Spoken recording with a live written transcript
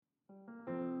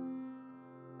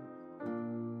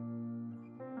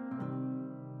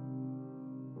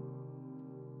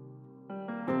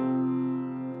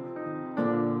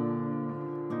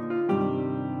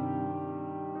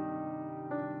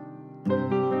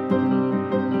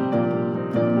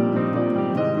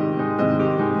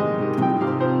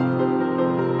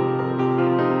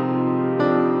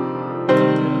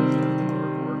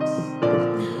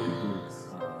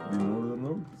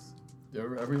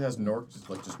Just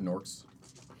Norcs.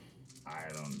 I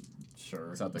don't.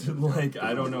 Sure. It's not the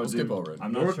I don't know. We'll skip over it.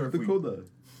 I'm not sure if Dakota.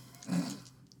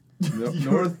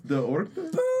 North the Orc.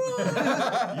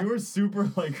 You were super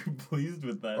pleased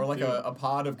with that. Or like a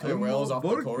pod of killer whales off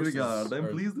the course. I'm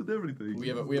pleased with everything. We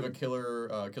have a killer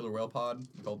whale pod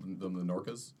called the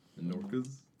Norcas. The Norcas.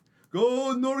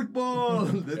 Go Norc ball!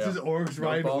 That's just orcs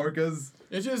riding orcas.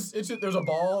 It's just there's a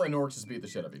ball and orcs just beat the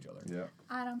shit out of each other. Yeah.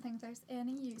 I don't think there's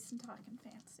any use in talking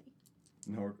fancy.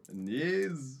 Norc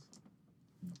yes.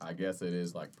 I guess it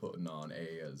is like putting on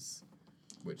airs,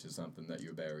 which is something that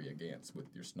you're very against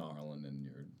with your snarling and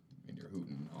your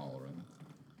hooting and hollering.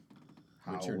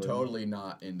 Which you're totally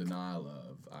not in denial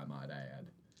of, I might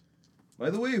add. By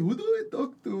the way, who do I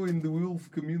talk to in the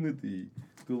wolf community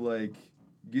to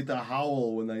get a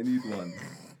howl when I need one?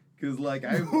 Because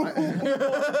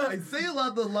I say a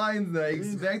lot of lines that I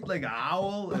expect a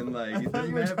howl and I thought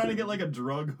you were trying to get a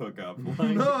drug hookup.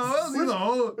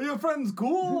 No, your friend's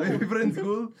cool. Your friend's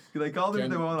cool. Can I call them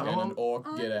if they want a howl? Can an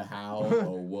orc get a howl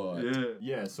or what? Yeah.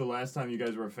 Yeah. So last time you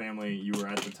guys were a family, you were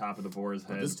at the top of the Boar's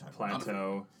Head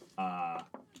Plateau.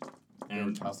 There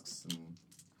were tusks and...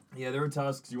 Yeah, there were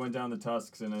tusks. You went down the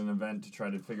tusks in an event to try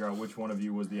to figure out which one of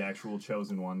you was the actual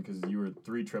chosen one, because you were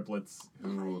 3 triplets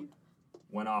who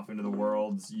went off into the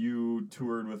worlds. You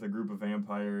toured with a group of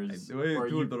vampires.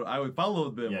 I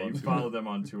followed them. Yeah, you followed them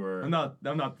on tour. I'm not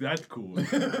that cool.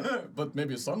 But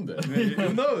maybe someday.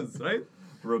 Who knows, right?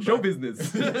 Show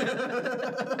business.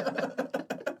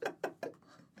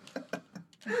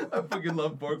 I fucking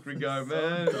love Beauregard,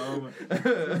 man.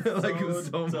 I like him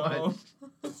so much.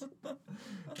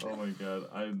 Oh my god,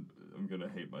 I'm gonna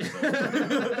hate myself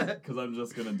because I'm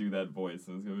just gonna do that voice.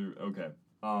 And it's gonna be okay.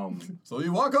 So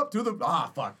you walk up to the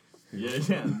fuck.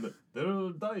 Yeah. There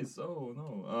are dice. Oh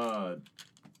no.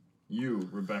 You,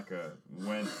 Rebecca, you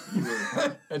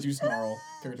were as you snarl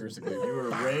characteristically. You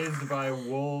were raised by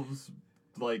wolves,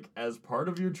 as part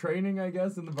of your training, I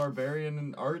guess, in the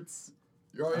barbarian arts.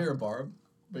 You're a barb,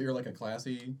 but you're a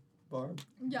classy barb.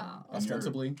 Yeah.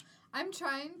 Ostensibly. I'm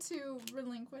trying to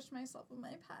relinquish myself of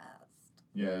my past.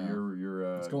 Yeah,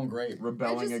 you're it's going great.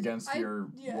 Rebelling against your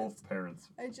wolf parents.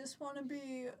 I just want to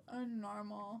be a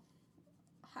normal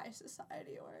high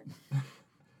society orc.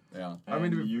 Yeah. I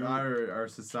mean, our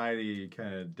society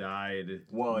kind of died.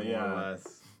 Well, more or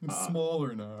less. It's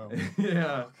smaller now.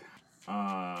 Yeah.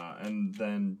 And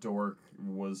then Dork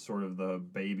was sort of the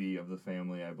baby of the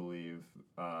family, I believe,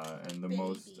 and the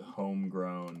most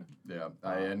homegrown. Yeah,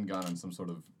 I hadn't gone on some sort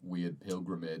of weird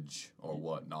pilgrimage or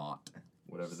whatnot.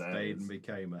 Whatever that stayed is. And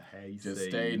became a hayseed. Just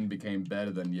stayed and became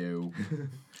better than you.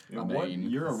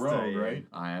 You're a rogue, right?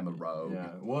 I am a rogue.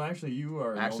 Yeah. Well, actually, you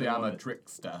are. Actually, I'm a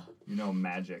trickster. You know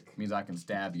magic. Means I can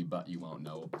stab you, but you won't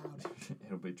know about it.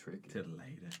 It'll be tricky. Till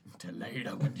later. Till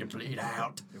later when you bleed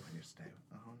out. When you're stabbed.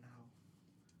 Oh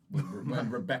no. When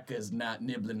Rebecca's not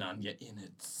nibbling on your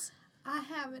innards. I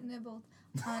haven't nibbled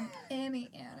on any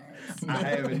innards. I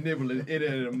haven't nibbled in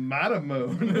a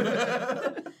moon.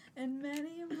 And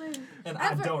many a moon. And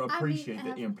I don't appreciate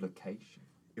the implication.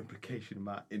 Implication of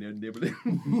my inner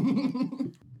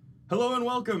nibbling. Hello and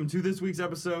welcome to this week's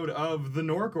episode of the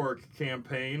Norc Orc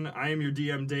campaign. I am your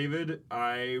DM, David.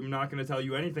 I'm not going to tell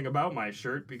you anything about my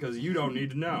shirt because you don't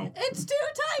need to know. It's too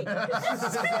tight!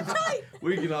 It's too tight!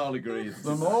 We can all agree.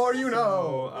 The more you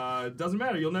know. So, doesn't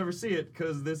matter. You'll never see it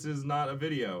because this is not a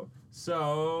video.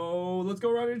 So, let's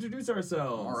go around and introduce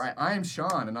ourselves. All right, I am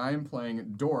Sean, and I am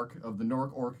playing Dork of the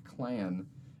Norc Orc clan,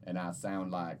 and I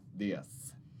sound like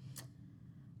this.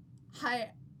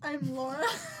 Hi, I'm Laura.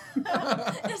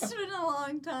 It's been a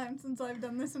long time since I've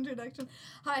done this introduction.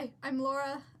 Hi, I'm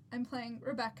Laura. I'm playing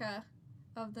Rebecca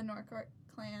of the Norc Orc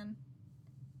clan,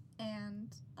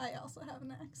 and I also have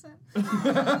an accent.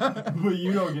 But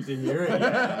you don't get to hear it.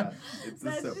 Yeah, it's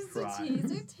That's a just surprise. a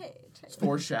teaser. It's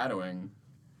foreshadowing.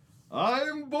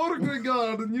 I'm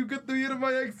Beauregard, and you get to hear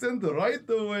my accent right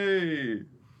away.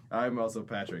 I'm also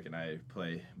Patrick, and I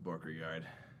play Beauregard.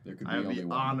 I have the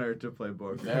honor to play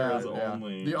Beauregard.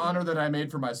 The honor that I made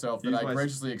for myself that I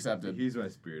graciously accepted. He's my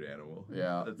spirit animal.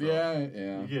 Yeah. That's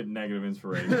yeah. You get negative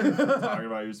inspiration talking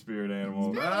about your spirit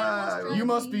animal. You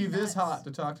must be this hot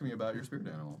to talk to me about your spirit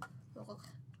animal.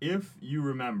 If you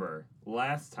remember,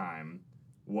 last time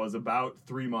was about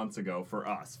 3 months ago for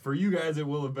us. For you guys, it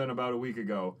will have been about a week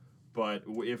ago. But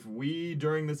if we,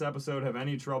 during this episode, have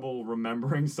any trouble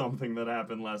remembering something that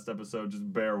happened last episode,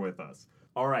 just bear with us.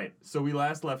 All right, so we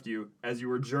last left you as you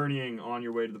were journeying on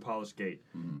your way to the Polished Gate.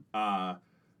 Mm-hmm.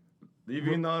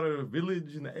 Leaving our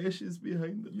village in ashes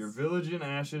behind us. Your village in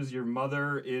ashes, your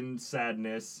mother in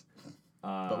sadness,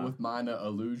 But with minor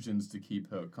illusions to keep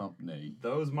her company.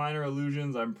 Those minor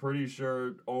illusions, I'm pretty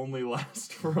sure, only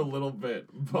last for a little bit.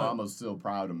 But Mama's still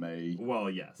proud of me. well,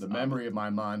 yes. The memory of my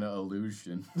minor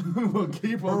illusion. will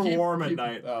keep her warm at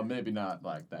night. Maybe not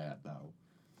like that, though.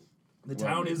 The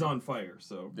town is on fire,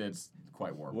 so... It's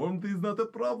quite warm. Warmth is not a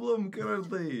problem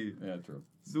currently. Yeah, true.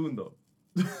 Soon though.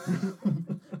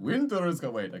 Winter is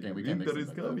coming. Wait, okay, we can't make Winter is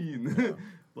something like coming.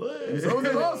 that. So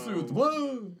the lawsuit.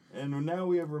 Whoa! And now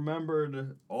we have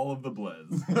remembered all of the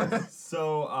bleds.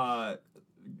 So,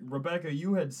 Rebecca,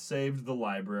 you had saved the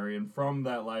library, and from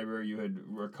that library you had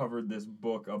recovered this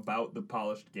book about the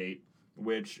Polished Gate,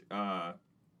 which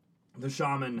the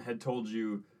shaman had told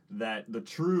you that the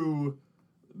true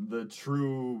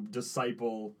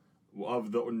disciple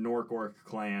of the Norc Orc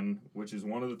clan, which is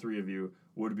one of the three of you,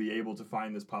 would be able to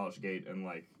find this Polished Gate and,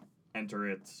 like, enter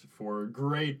it for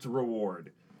great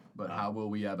reward. But how will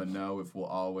we ever know if we're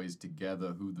always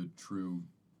together who the true...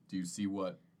 Do you see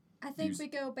what... I think we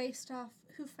go based off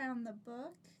who found the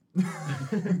book.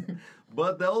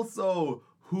 But also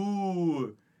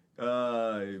who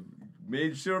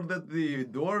made sure that the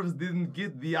dwarves didn't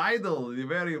get the idol, the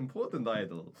very important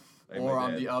idol. Or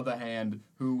on the other hand,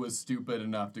 who was stupid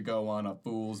enough to go on a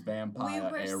fool's vampire We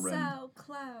were errand so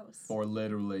close. for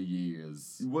literally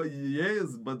years. Well,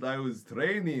 yes, but I was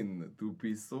training to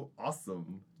be so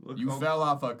awesome. Look You how- fell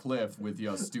off a cliff with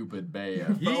your stupid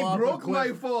bear. He fell off a broke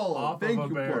cliff my fall. off of Thank a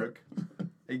you, bear. Pork.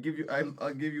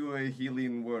 I'll give you a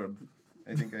healing word.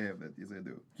 I think I have that. Yes, I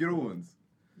do. Cure wounds.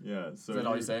 Yeah, so Is that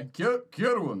all you say?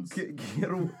 Cure wounds.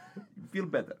 Feel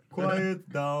better. Quiet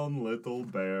down, little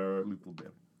bear. Little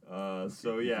bear.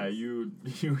 So yeah, you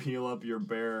heal up your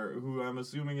bear, who I'm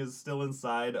assuming is still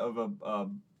inside of a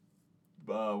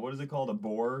what is it called? A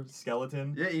boar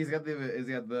skeleton? Yeah, he's got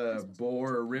the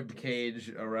boar rib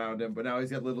cage around him, but now he's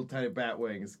got little tiny bat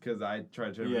wings because I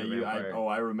tried to turn him into a vampire.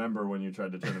 I remember when you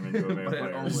tried to turn him into a but vampire.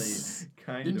 it only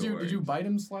kind of Did you bite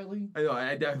him slightly? I know.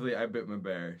 I bit my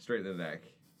bear straight in the neck.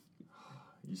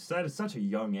 You said at such a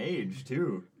young age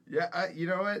too. Yeah, you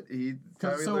know what? He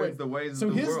learns the ways So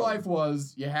of the his world. life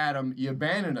was you had him, you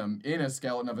abandoned him in a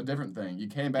skeleton of a different thing. You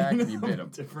came back and you bit him.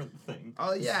 Different thing.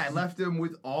 Oh yeah, I left him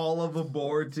with all of a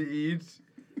boar to eat.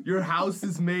 Your house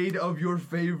is made of your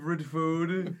favorite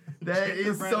food. That is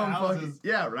Gingerbread some fucking houses.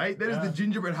 yeah, right. That is Yeah. the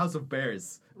gingerbread house of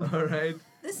bears. All right.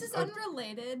 This is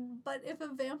unrelated, but if a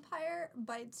vampire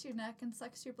bites your neck and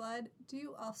sucks your blood, do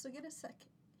you also get a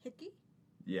hickey?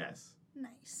 Yes.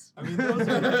 Nice. I mean,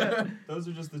 those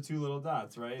are just the two little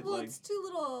dots, right? Well, like it's two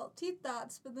little teeth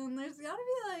dots, but then there's gotta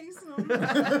be like some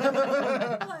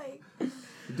like.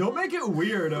 don't make it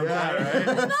weird, okay? Yeah, right?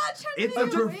 I'm not trying It's to a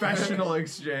make it weird. professional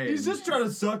exchange. He's just trying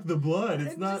to suck the blood.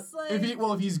 It's I'm not. just like,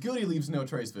 If he's good, he leaves no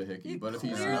trace for Hickey. you But if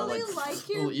he's clearly not like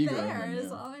a your little eager, bear, then, is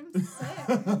yeah. all I'm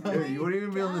saying. Yeah, you wouldn't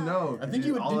even be able to know. I think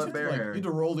you would all you that have bear to, hair. you had to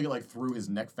roll to get like through his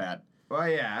neck fat. Well,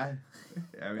 yeah.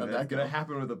 I mean, How'd that's that gonna go?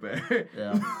 happen with a bear.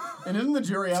 Yeah. And isn't the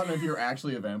jury out if you're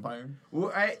actually a vampire?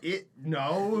 Well,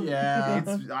 no. Yeah.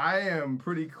 I am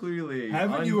pretty clearly.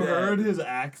 Haven't you undead. heard his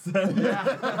accent?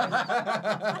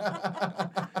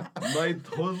 My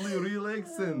totally real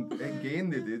accent. I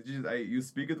gained it. It's just you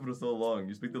speak it for so long.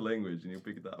 You speak the language and you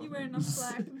pick it up. You wear enough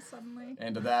black and suddenly.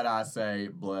 And to that I say,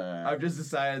 blah. I've just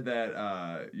decided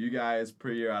that you guys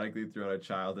periodically throughout our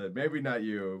childhood, maybe not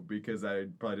you, because I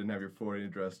probably didn't have your 40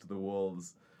 address to the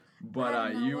wolves, but I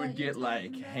don't know you what would you're get like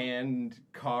talking about. hand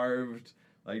carved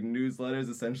like newsletters,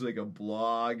 essentially like a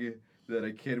blog that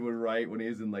a kid would write when he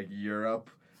was in like Europe.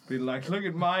 Being like, look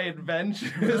at my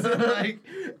adventures, and like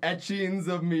etchings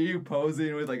of me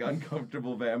posing with like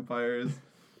uncomfortable vampires.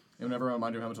 And whenever I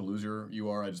remind you how much a loser you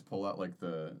are, I just pull out like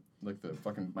the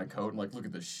fucking my coat and like look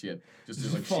at this shit.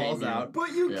 Just like Falls shame you. out.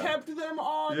 But you Yeah. kept them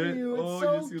on Yeah. you. It's Oh,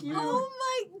 so yes, you cute. did. Oh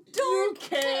my! Don't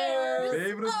care.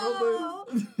 Favorite Oh,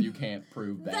 You can't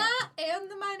prove that. that and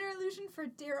the minor illusion for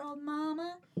dear old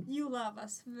mama. You love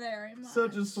us very much.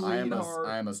 Such a I sweetheart.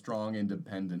 am a strong,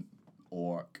 independent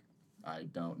orc. I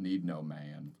don't need no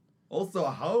man. Also,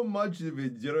 how much of a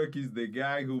jerk is the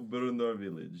guy who burned our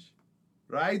village?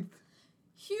 Right?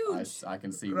 Huge. I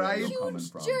can see Right. where you're coming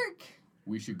Huge from. jerk.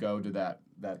 We should go to that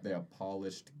there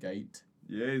polished gate.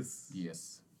 Yes.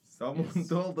 Yes. Someone Yes.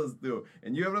 told us to.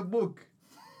 And you have a book.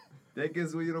 Take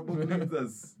us where your book leads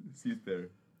us,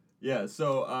 sister. Yeah,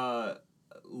 so,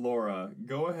 Laura,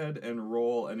 go ahead and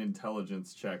roll an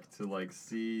intelligence check to, like,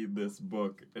 see this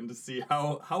book and to see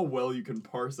how well you can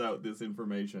parse out this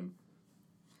information.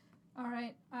 All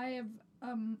right, I have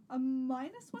a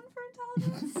 -1 for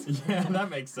intelligence. Yeah, that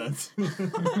makes sense.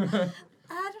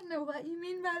 I don't know what you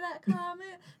mean by that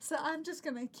comment, so I'm just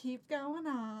gonna keep going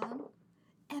on.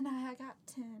 And I got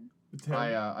 10.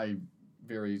 I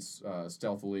very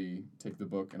stealthily take the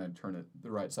book and I turn it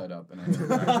the right side up and I turn it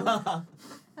backward.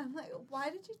 I'm like, why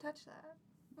did you touch that?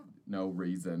 No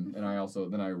reason. And I also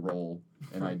then I roll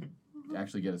and I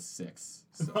actually get a 6.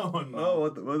 So. Oh no. Oh,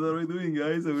 what are we doing,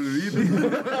 guys? Are we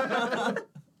reading?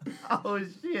 Oh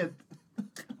shit!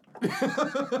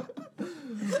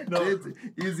 No.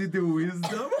 Is it a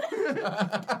wisdom?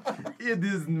 It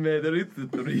doesn't matter. It's a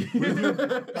 3.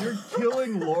 You're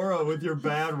killing Laura with your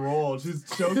bad roll. She's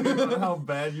choking on how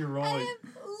bad you're I rolling. am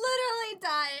literally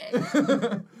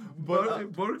dying.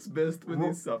 But Works best when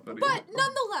he's suffering. But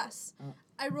nonetheless,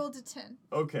 I rolled a 10.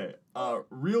 okay,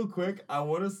 real quick, I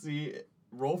want to see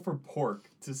roll for Pork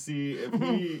to see if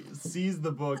he sees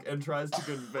the book and tries to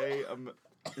convey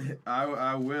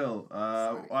I will.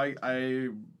 I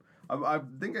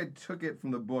think I took it from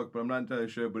the book, but I'm not entirely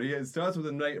sure. But it starts with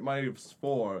a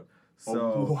 -4.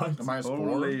 So what? A -4?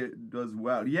 totally does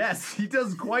well. Yes, he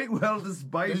does quite well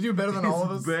despite Did he do better than all of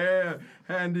us? his bare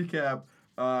handicap.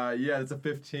 Yeah, it's a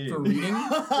 15. For reading?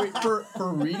 Wait,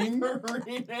 for reading?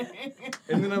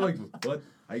 And then I'm like, what?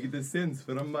 I get the sense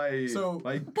from my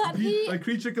my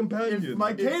creature companion. If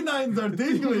my canines are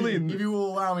tingling. If you will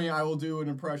allow me, I will do an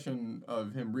impression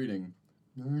of him reading.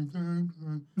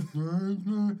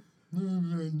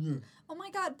 Oh my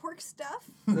god, pork stuff?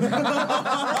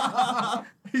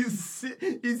 He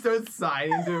starts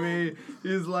signing to me.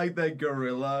 He's like that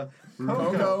gorilla.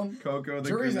 Coco the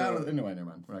Jury's gorilla. out of anyway, never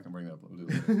mind. We're not gonna bring that up. We'll do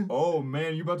it later. Oh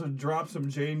man, you about to drop some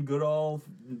Jane Goodall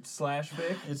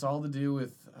 /fic? It's all to do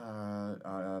with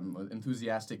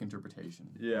enthusiastic interpretation.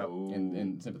 Yeah.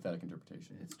 And sympathetic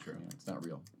interpretation. It's true. Yeah, it's not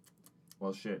real.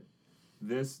 Well, shit.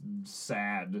 This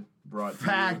sad brought to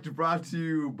Fact brought to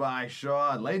you by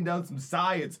Sean, laying down some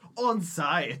science on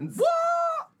science.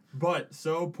 But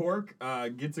so Pork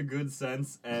gets a good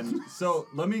sense, and so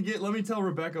let me tell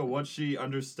Rebecca what she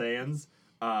understands.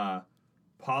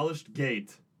 Polished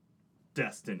gate,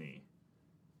 destiny.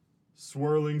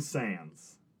 Swirling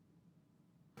sands.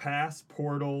 Pass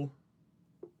portal.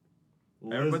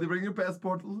 Everybody bring your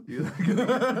passport. You're not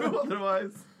gonna go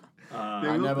otherwise.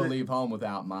 I never leave home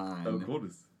without mine. Of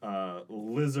course.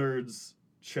 Lizards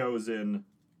chosen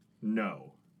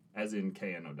no, as in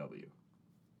KNOW.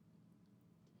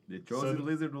 The chosen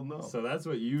lizard will know. So that's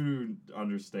what you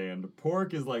understand.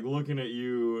 Pork is like looking at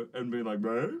you and being like,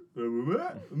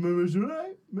 maybe should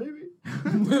I? Maybe.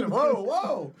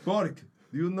 Whoa! Pork,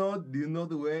 do you know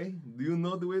the way? Do you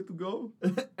know the way to go?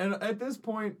 And at this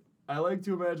point, I like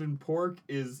to imagine Pork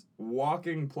is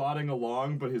walking, plodding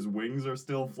along, but his wings are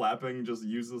still flapping just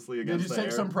uselessly against just the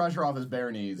take air. some pressure off his bare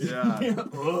knees. Yeah.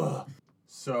 Ugh.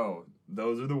 So,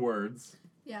 those are the words.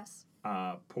 Yes.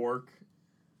 Pork.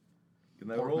 Can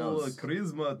I Pork roll knows.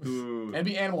 charisma to... It'd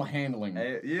be animal handling.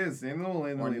 yes, animal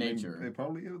handling. nature. They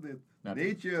probably have that. Nothing.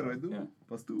 Nature, I do. Yeah.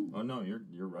 +2. Oh no,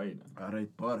 you're right.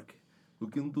 Alright, Pork.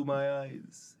 Look into my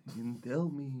eyes and tell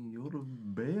me your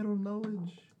bare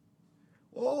knowledge.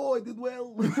 Oh, I did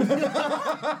well. 21.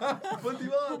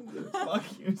 Fuck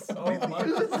you so much.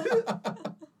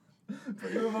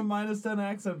 But you have a -10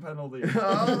 accent penalty. Wait,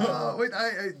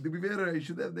 to be fair, I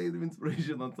should have negative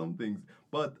inspiration on some things,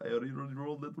 but I already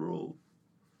rolled that roll.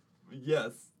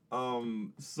 Yes.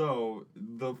 So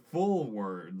the full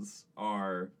words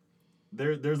are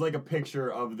there's like a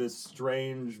picture of this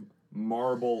strange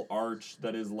marble arch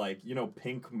that is like,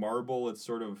 pink marble. It's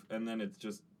sort of, and then it's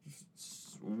just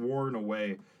worn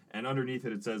away. And underneath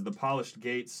it says, the polished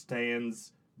gate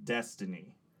stands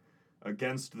destiny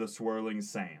against the swirling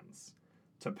sands.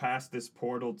 To pass this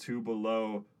portal to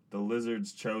below, the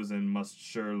lizards chosen must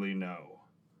surely know.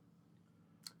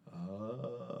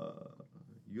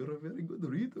 You're a very good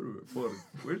reader, Pork.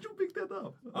 Where'd you pick that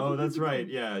up? Oh, that's right.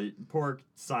 Yeah, Pork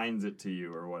signs it to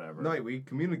you or whatever. No, we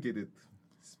communicated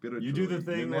spiritually. You do the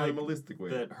thing in an like animalistic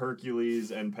way. that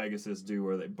Hercules and Pegasus do,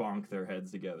 where they bonk their heads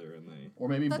together and they. Or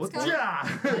maybe That's gotta- Yeah!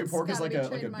 maybe Pork is gotta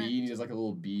like be a bee and he does like a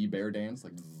little bee bear dance.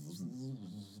 Like.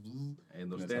 I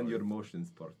understand your emotions,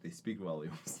 Pork. They speak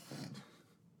volumes.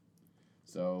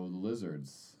 So, the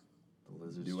lizards. The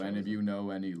lizards. Do any of you know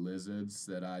any lizards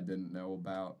that I didn't know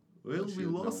about? Well, Or we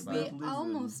should know lost about? that We lizard.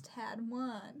 almost had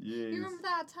one. Yes. You remember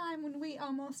that time when we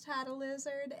almost had a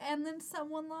lizard and then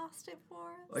someone lost it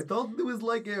for us? I thought it was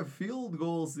like a field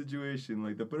goal situation.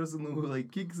 Like the person who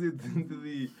like kicks it into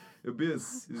the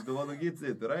abyss is the one who gets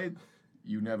it, right?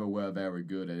 You never were very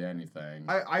good at anything.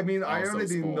 I mean, I Also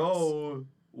already sports. know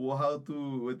what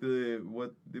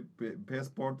the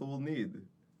passport will need,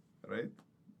 right?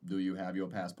 Do you have your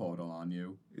passport on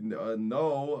you?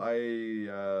 No,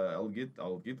 I'll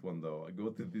get one though. I go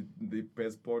to the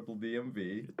passport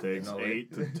DMV. It takes and I'll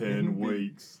 8 to 10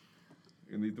 weeks.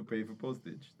 You need to pay for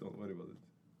postage. Don't worry about it.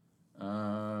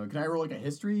 Can I roll like a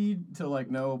history to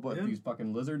like know what these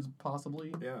fucking lizards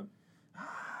possibly? Yeah.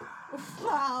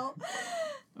 Wow.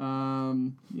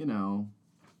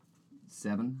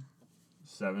 7.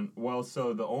 7. Well,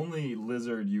 so the only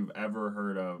lizard you've ever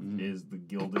heard of is the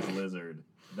gilded lizard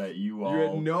that you all... You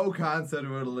had no concept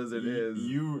of what a lizard is.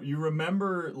 You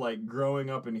remember, like, growing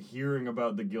up and hearing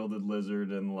about the gilded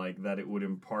lizard and, like, that it would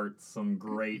impart some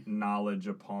great knowledge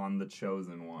upon the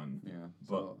chosen one. Yeah.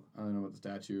 But, So I know about the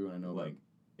statue, and I know like,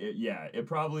 it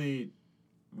probably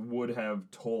would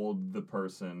have told the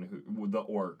person, the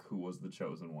orc who was the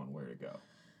chosen one, where to go.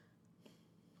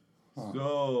 Huh.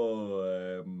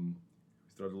 So,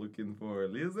 started looking for a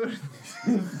lizard.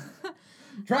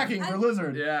 Tracking for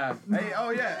lizard. Yeah. Hey,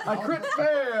 oh yeah. I crit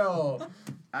fail.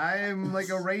 I'm like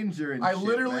a ranger and I shit,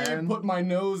 literally man. put my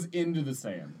nose into the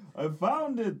sand. I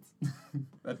found it!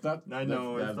 That's not. I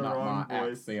know, that's it's the not wrong my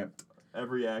voice. accent.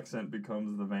 Every accent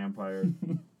becomes the vampire.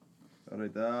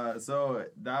 Alright, so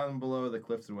down below the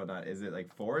cliffs and whatnot, is it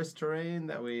like forest terrain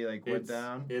that we like went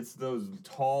down? It's those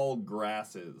tall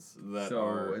grasses that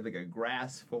are... So like a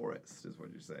grass forest is what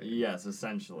you're saying. Yes,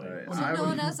 essentially. Alright, Also I known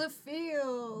would- as a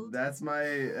field. That's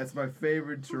my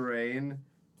favorite terrain,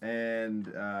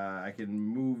 and I can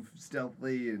move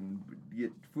stealthily and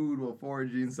get food while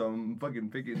foraging. So I'm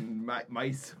fucking picking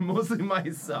mice, mostly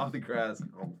mice off the grass.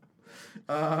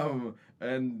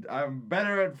 And I'm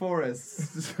better at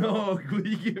forests, so will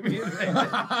you give me advantage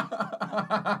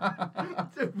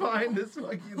to find this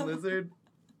fucking lizard?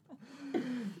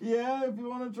 Yeah, if you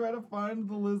want to try to find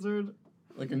the lizard.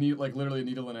 Like literally a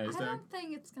needle in a I haystack. don't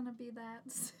think it's gonna be that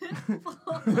simple.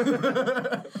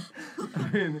 I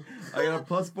mean, I got a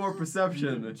 +4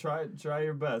 perception. Try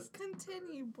your best.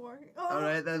 Continue, Borg. Oh,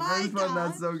 Alright, that my first one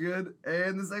not God. so good,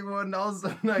 and the second one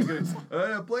also not good.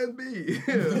 Plan B.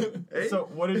 8? So,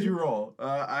 what did you roll?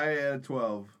 I had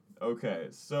 12. Okay,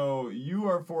 so you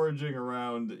are foraging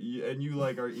around, and you,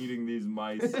 like, are eating these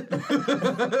mice.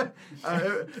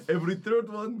 Every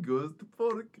third one goes to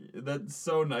pork. That's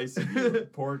so nice of you.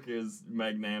 Pork is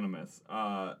magnanimous.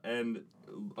 And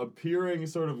appearing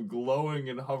sort of glowing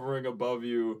and hovering above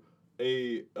you,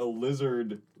 a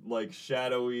lizard, like,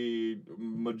 shadowy,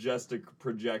 majestic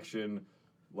projection,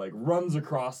 like, runs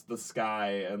across the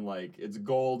sky, and, like, it's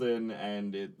golden,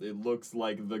 and it looks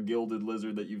like the gilded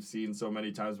lizard that you've seen so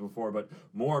many times before, but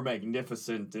more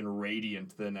magnificent and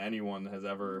radiant than anyone has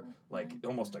ever, like,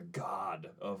 almost a god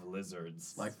of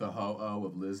lizards. Like the ho-oh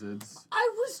of lizards. I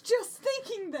was just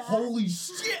thinking that. Holy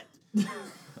shit!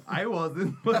 I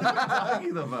wasn't. What are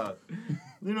you talking about?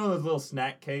 You know those little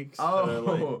snack cakes? Oh, that are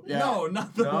like, yeah. No,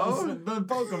 not those. No? The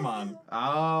Pokemon.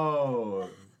 Oh.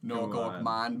 Norc Come Orc on.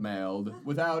 mind meld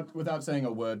without saying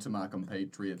a word to my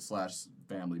compatriots /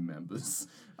 family members.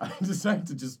 I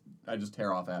just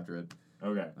tear off after it.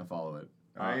 Okay. I follow it.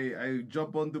 I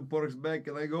jump onto Pork's back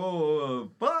and I go,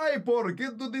 fly, Pork,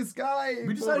 into the sky.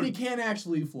 We decided he Pork." can't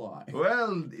actually fly.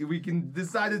 Well, we can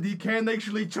decide that he can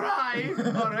actually try.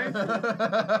 All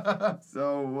right.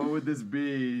 So what would this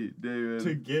be, David?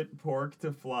 To get Pork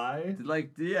to fly?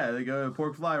 like a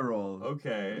pork fly roll.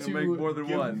 Okay. To make more than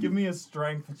one. Give me a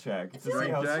strength check I to feel see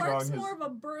like how Jack? strong Pork's his... more of a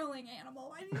burling animal.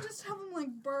 Why don't you just have him, like,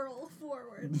 burl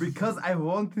forward? Because I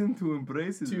want him to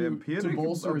embrace his To vampiric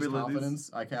bolster his abilities.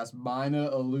 confidence, I cast Minor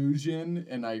Illusion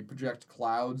and I project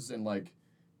clouds and like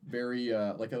very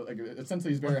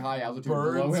essentially he's very high altitude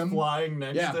below Birds him. flying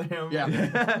next Yeah, to him.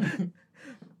 yeah.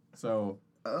 So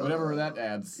whatever that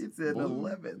adds. It's an Blue.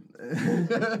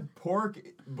 11. Pork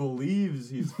believes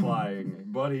he's flying,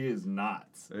 but he is not.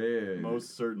 Yeah.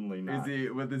 Most certainly not.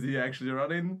 What is he actually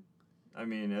running? I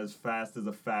mean, as fast as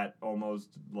a fat, almost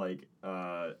like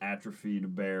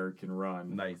atrophied bear can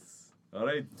run. Nice. All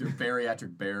right. Dude,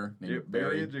 bariatric bear named Yep,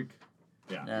 Barry. bariatric.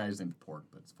 Yeah. Yeah, his name's Pork,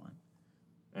 but it's fine.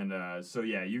 And so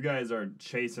yeah, you guys are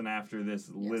chasing after this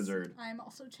lizard. I'm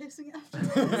also chasing after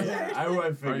the lizard. Yeah,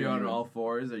 I figured. Are you on all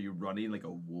fours? Are you running like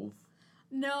a wolf?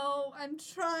 No, I'm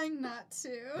trying not to.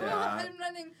 Yeah. I'm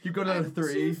running. Keep going down to I'm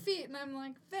 3. 2 feet, and I'm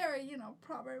like very,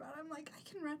 proper about it. I'm like, I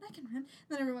can run. And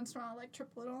then every once in a while, like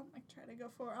triplet on, like try to go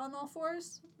on all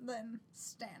fours, then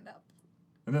stand up.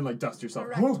 And then like dust yourself.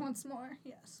 Erect once more.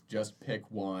 Yes. Just pick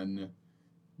one.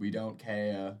 We don't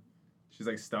care. She's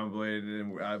like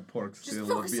stumbling and Pork's Just still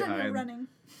focus on your behind. running.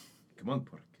 Come on,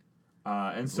 Pork.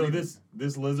 And so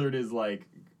this lizard is like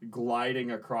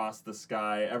gliding across the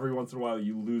sky. Every once in a while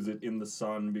you lose it in the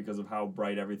sun because of how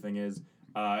bright everything is.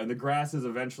 And the grass is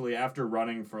eventually, after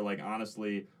running for like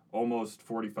honestly almost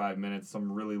 45 minutes,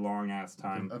 some really long ass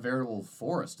time. A veritable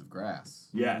forest of grass.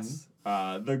 Yes.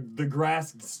 The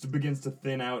grass begins to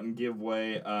thin out and give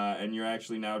way, and you're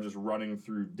actually now just running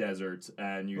through desert,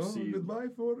 and you see. Goodbye,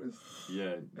 forest.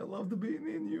 Yeah. I love the being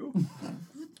in you.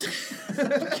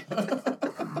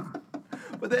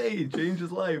 But hey, change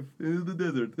his life into the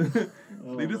desert.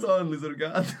 Lead us on, lizard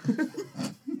god.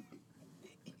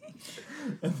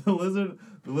 And the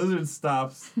lizard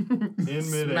stops in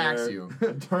midair. Smacks you.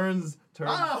 And turns.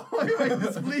 Oh, I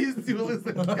displeased you,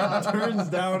 lizard god. Looks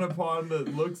down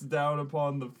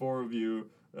upon the four of you,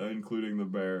 including the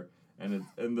bear, and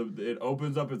it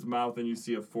opens up its mouth, and you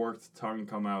see a forked tongue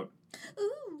come out.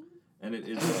 Ooh. And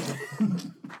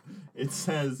it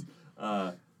says,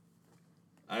 I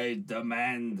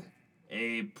demand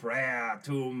a prayer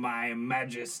to my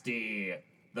majesty.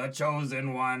 The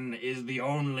chosen one is the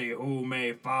only who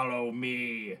may follow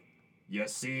me. You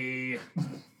see,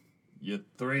 you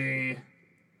three.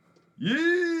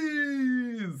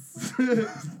 Yes!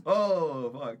 Oh,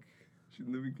 fuck.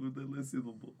 Shouldn't have included that last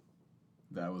syllable.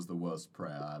 That was the worst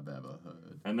prayer I've ever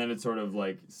heard. And then it sort of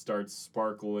like starts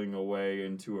sparkling away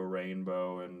into a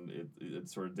rainbow, and it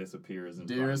sort of disappears.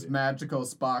 Dearest magical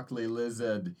sparkly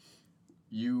lizard,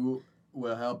 you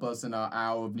will help us in our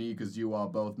hour of need because you are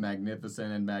both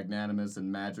magnificent and magnanimous and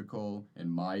magical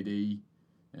and mighty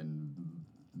and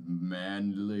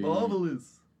manly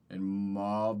Marvelous. and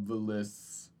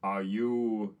marvelous. Are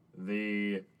you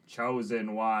the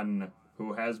chosen one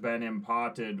who has been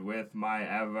imparted with my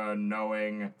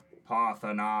ever-knowing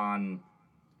Parthenon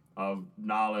of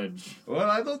knowledge?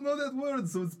 Well, I don't know that word,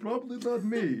 so it's probably not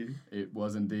me. It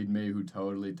was indeed me who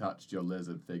totally touched your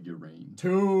lizard figurine.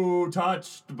 2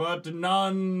 touched, but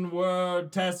none were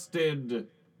tested.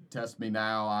 Test me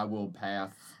now, I will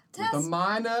pass Test- with a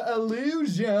minor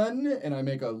illusion. And I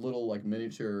make a little like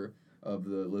miniature of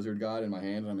the lizard god in my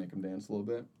hand, and I make him dance a little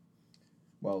bit.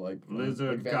 While like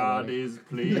Lizard like, God is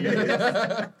pleased.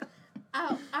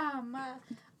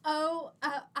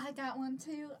 I got one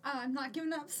too. I'm not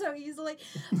giving up so easily.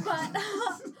 But,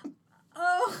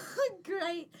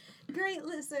 great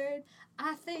lizard.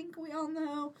 I think we all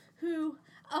know who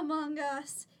among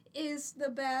us is the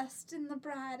best and the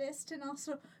brightest, and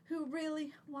also who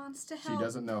really wants to help. She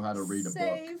doesn't know how to read a book.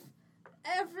 Save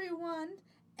everyone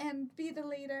and be the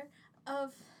leader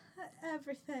of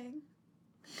everything.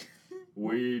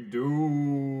 We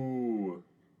do.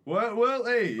 Well,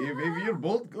 hey, if you're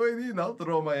both going in, I'll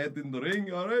throw my hat in the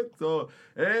ring, alright? So,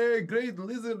 hey, great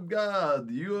lizard god,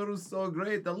 you're so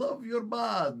great, I love your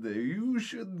bod. You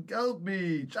should help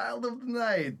me, child of the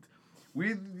night.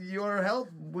 With your help,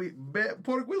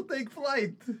 Pork will take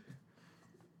flight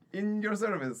in your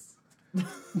service.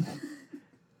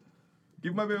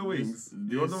 Give my bear wings.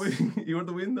 You're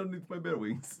the wind underneath my bear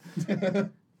wings.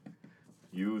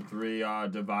 You 3 are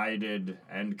divided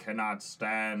and cannot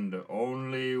stand.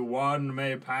 Only one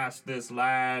may pass this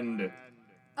land.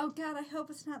 Oh God, I hope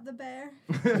it's not the bear.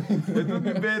 It would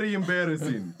be very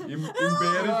embarrassing.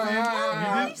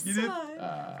 Embarrassing. You did.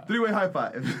 3-way high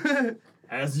five.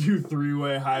 As you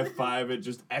 3-way high five, it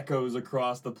just echoes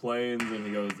across the plains, and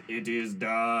he goes, "It is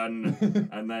done."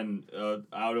 And then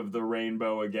out of the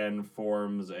rainbow again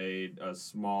forms a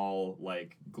small,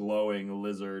 like, glowing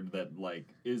lizard that, like,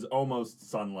 is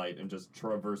almost sunlight and just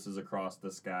traverses across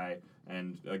the sky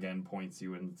and again points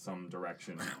you in some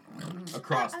direction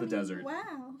across the desert.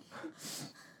 Wow.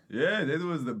 Yeah, that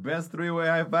was the best 3-way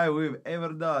high five we've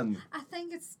ever done. I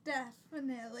think it's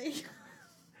definitely.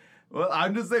 Well,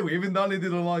 I'm just saying, we haven't done it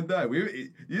in a long time.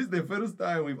 This is the first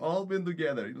time we've all been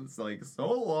together. It's like so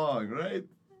long, right?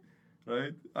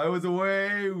 Right? I was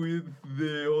away with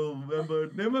the old member.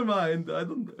 Never mind.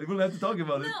 We don't have to talk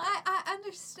about it. No, I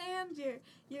understand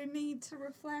your need to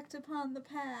reflect upon the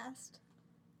past.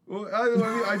 Well,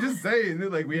 I just saying,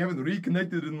 like, we haven't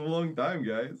reconnected in a long time,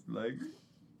 guys. Like,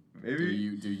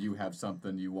 maybe. Do you have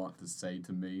something you want to say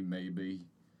to me, maybe?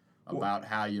 About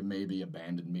how you maybe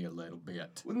abandoned me a little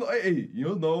bit. Well, no, hey,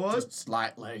 you know what? Just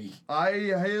slightly.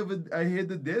 I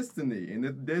had a destiny, and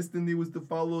that destiny was to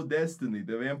follow Destiny,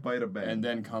 the vampire band. And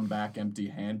then come back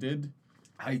empty-handed?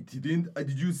 I didn't.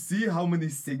 Did you see how many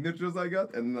signatures I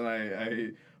got? And then I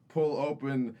pull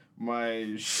open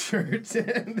my shirt,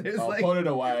 and there's Put it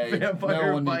away. vampire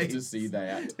No one needs bites to see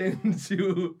that. in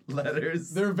 2 letters.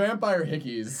 They're vampire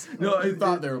hickeys. No, I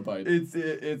thought they were bites.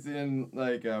 It's in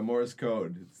like Morse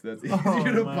code. That's easier Oh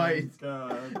to my bite.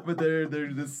 God. But they're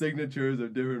the signatures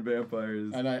of different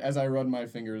vampires. And as I run my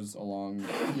fingers along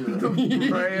your The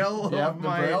braille yeah, of the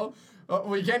my- braille. Oh,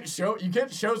 well, you can't show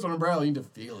someone a braille. You need to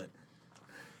feel it.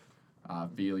 I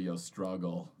feel your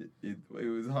struggle. It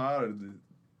was hard.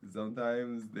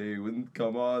 Sometimes they wouldn't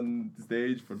come on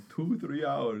stage for 2-3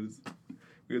 hours.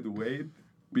 We had to wait.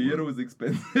 Beer was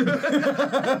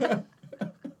expensive.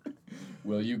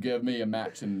 Will you give me a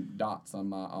matching dots on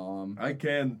my arm? I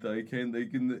can't.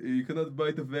 You cannot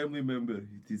bite a family member.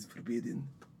 It is forbidden.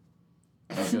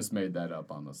 I just made that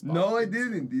up on the spot. No, I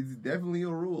didn't. It's definitely a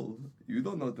rule. You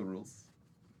don't know the rules.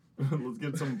 Let's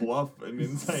get some bluff and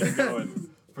insight going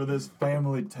for this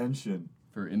family tension.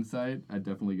 For insight, I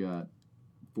definitely got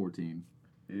 14.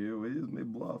 Yeah, we just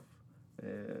made bluff.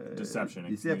 Deception.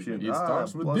 Deception. It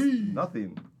starts with plus D.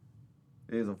 Nothing.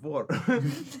 It's a 4.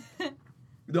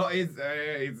 No,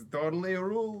 it's totally a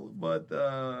rule, but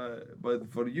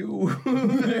for you,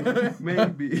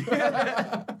 maybe.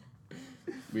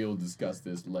 We'll discuss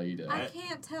this later. I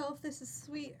can't tell if this is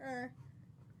sweet or,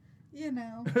 you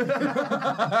know.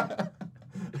 I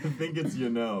think it's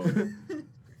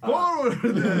Forward!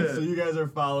 So you guys are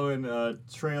following,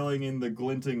 trailing in the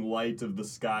glinting light of the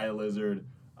sky lizard,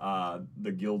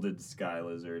 the gilded sky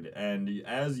lizard. And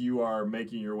as you are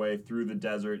making your way through the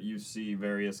desert, you see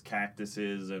various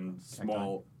cactuses and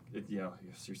small... you're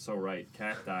so right,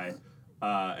 cacti.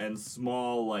 And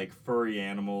small, like, furry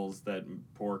animals that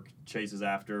Pork chases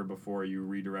after before you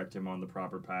redirect him on the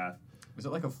proper path. Is it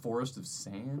like a forest of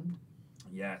sand?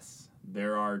 Yes.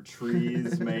 There are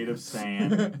trees made of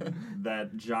sand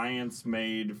that giants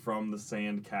made from the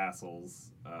sand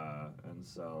castles. And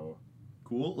so...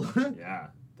 Cool. Yeah.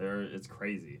 It's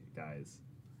crazy, guys.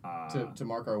 To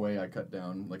mark our way, I cut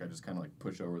down, like I just kind of like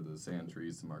push over the sand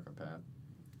trees to mark our path.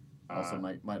 Also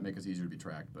might make us easier to be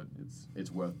tracked, but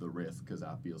it's worth the risk because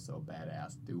I feel so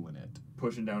badass doing it.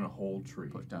 Pushing down a whole tree.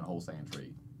 Push down a whole sand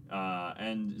tree.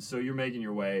 And so you're making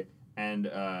your way, and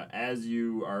as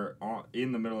you are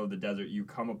in the middle of the desert, you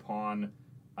come upon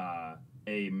a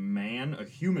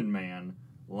human man,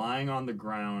 lying on the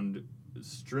ground,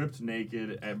 stripped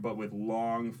naked, but with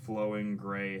long, flowing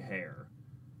gray hair.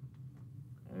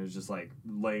 And it's just like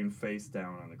laying face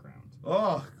down on the ground.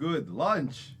 Oh, good.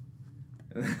 Lunch.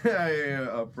 I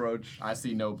approach. I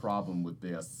see no problem with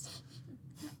this.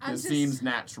 This Seems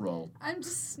natural. I'm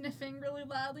just sniffing really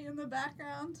loudly in the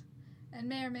background, and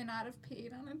may or may not have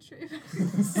peed on a tree.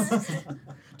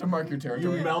 To mark your You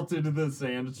territory. melted the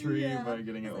sand tree Yeah. by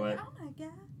getting it Like, wet. oh my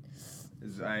god.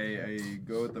 I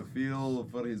go to feel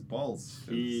for his pulse.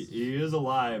 He is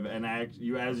alive, and as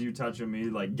you touch him, he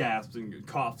like gasps and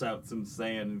coughs out some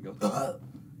sand and goes,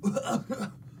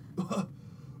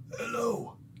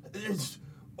 "Hello,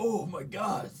 oh my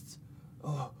God,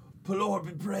 oh, Lord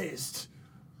be praised,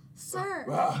 Sir,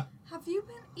 Ah. have you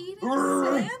been eating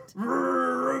sand?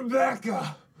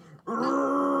 Rebecca,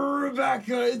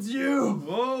 it's you,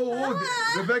 Whoa,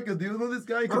 Rebecca, do you know this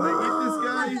guy? Can I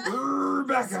eat this guy?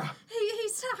 Rebecca."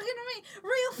 He's talking to me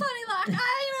real funny like. I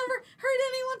ain't ever heard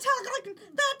anyone talk like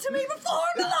that to me before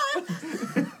in my life.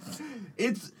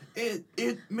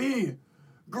 It's me,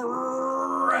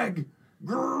 Greg,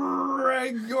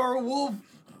 your wolf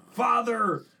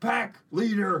father, pack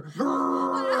leader,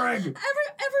 Greg.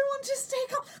 Everyone just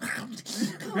take off.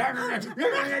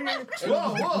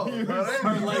 Whoa! You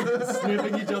start like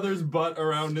sniffing each other's butt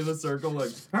around in a circle,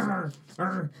 like. I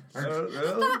thought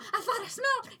I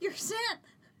smelled your scent.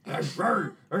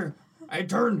 I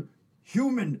turned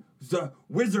human. The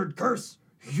wizard curse.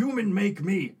 Human make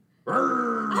me.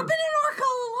 I've been an orc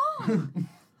all along.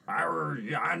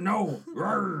 I know.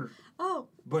 Oh,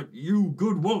 But you,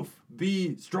 good wolf,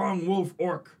 be strong wolf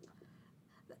orc.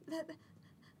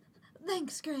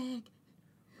 thanks, Greg.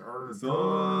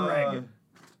 So, Greg.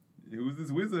 who's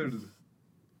this wizard?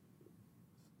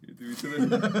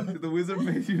 Did the wizard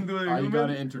make you into a Are you human?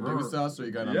 gonna introduce us, or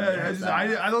you gonna? Yeah,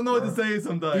 I don't know what to say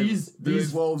sometimes.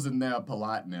 These wolves in their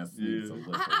politeness. Yeah. Needs a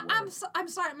little I'm work.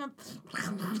 sorry, my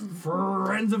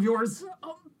Friends of yours,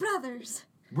 brothers.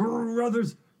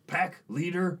 brothers, pack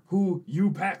leader. Who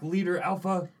you pack leader?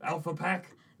 Alpha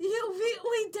pack.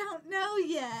 We don't know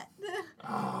yet.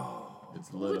 Oh, It's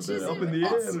a little Which bit is Up of in the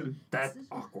It's- air. that's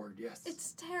awkward. Yes.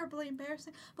 It's terribly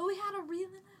embarrassing. But we had a really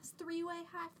nice three-way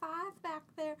high five back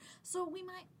there, so we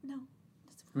might no. Can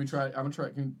we try? I'm gonna try.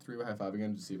 Can we three-way high five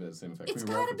again to see if it has the same effect? It's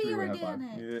Can we roll gotta for be three-way high five?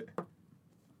 organic. Yeah.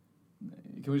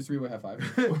 Can we just three-way high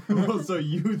five? So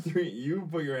you three, you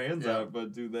put your hands Yeah. out,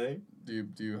 but do they? do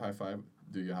you high five?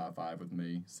 Do you high five with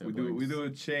me? We Siblings? do a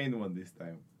chain one this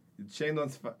time. The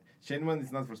chain one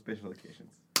is not for special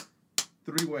occasions.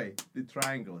 Three-way, the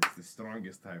triangle is the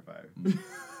strongest high five.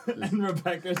 And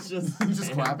Rebecca's just Just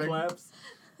hand clapping? claps.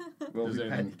 Well, Does we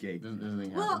anything, pancake. does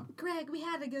anything Well, happen? Greg, we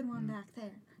had a good one back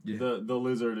there. Yeah. The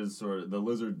lizard is the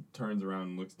lizard turns around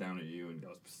and looks down at you and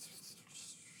goes,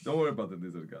 Don't worry about the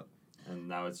lizard god. and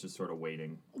now it's just sort of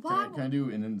waiting. Why? Can I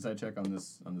do an insight check on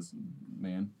this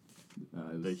man?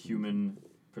 The human,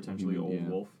 potentially Human, old yeah.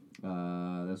 wolf.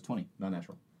 That's 20, not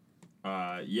natural.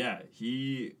 Yeah,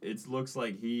 it looks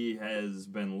like he has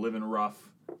been living rough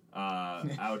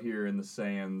out here in the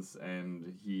sands,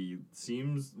 and he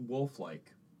seems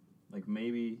wolf-like. Like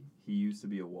maybe he used to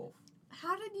be a wolf.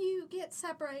 How did you get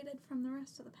separated from the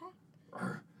rest of the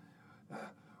pack?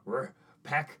 We're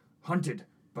pack hunted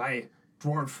by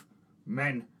dwarf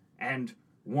men and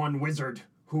one wizard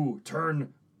who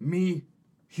turn me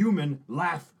human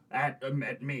laugh at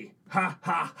me. Ha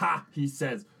ha ha, he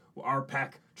says. Our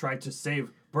pack tried to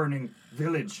save burning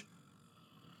village.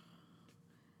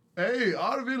 Hey,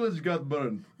 our village got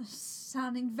burned.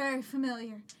 Sounding very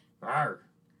familiar. Arr.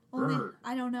 Only Arr.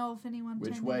 I don't know if anyone.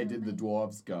 Which turned way into did the me.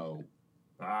 dwarves go?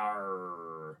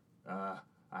 Arr.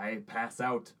 I pass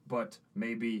out, but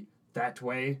maybe that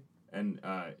way. And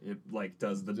it like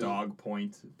does the dog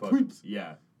point, but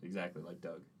yeah, exactly like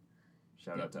Doug.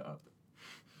 Shout out to Up.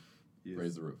 Yes.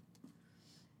 Raise the roof.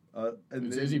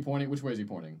 And Is he pointing? Which way is he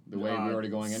pointing? The way we're already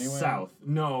going anyway? South.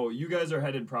 No, you guys are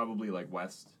headed probably like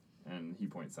west, and he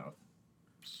points south.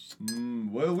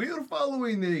 Well, we are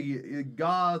following a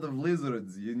god of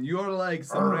lizards, and you're like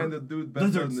some Arr. random dude better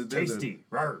in Lizard's the desert. tasty.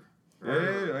 Rawr.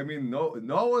 Yeah, I mean, no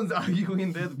one's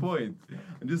arguing that point.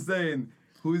 I'm just saying,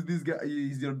 who is this guy?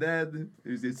 Is your dad?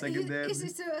 Is your second dad? Is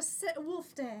it a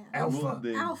wolf dad? Alpha. Wolf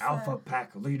dad. Alpha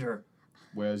pack leader.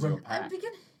 Where's your I'm pack?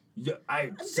 beginning. Yeah,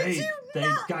 I say you they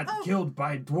not- got oh. killed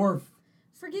by dwarf.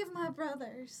 Forgive my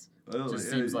brothers. Well,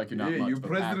 Just seems like you're not much you're of a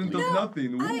president pack of leader.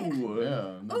 nothing. No, Ooh.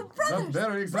 Yeah. Oh, brothers! Not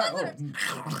very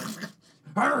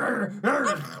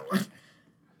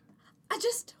I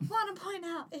just want to point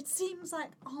out, it seems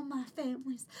like all my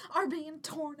families are being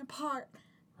torn apart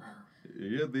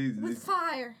Yeah, with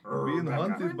fire. being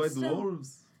hunted by Brimstone.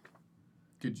 dwarves.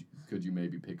 Could you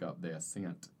maybe pick up their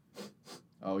scent?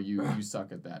 Oh, you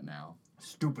suck at that now.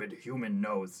 Stupid human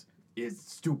nose is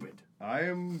stupid.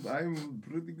 I'm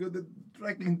pretty good at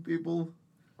tracking people.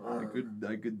 I could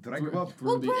track them up.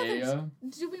 Through the brothers, air.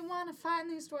 do we want to find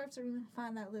these dwarfs or do we want to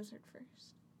find that lizard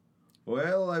first?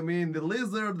 Well, I mean, the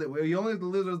lizard, we only have the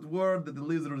lizard's word that the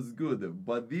lizard is good.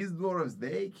 But these dwarves,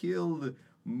 they killed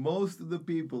most of the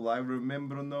people I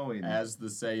remember knowing. As the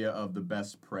sayer of the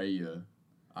best prayer,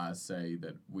 I say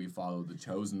that we follow the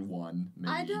chosen one.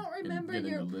 Maybe, I don't in remember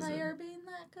getting your the lizard. prayer being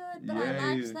that good, but Yeah,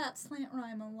 I liked yeah. that slant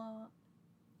rhyme a lot.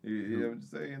 Yeah, I'm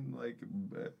just saying, like,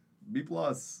 B+.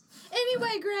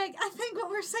 Anyway, Greg, I think what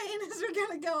we're saying is we're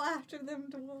going to go after them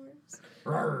dwarves.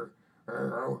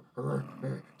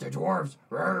 The dwarves.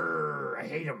 I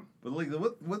hate them. But like,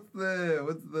 what's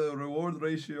the reward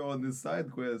ratio on this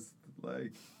side quest?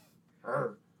 Like,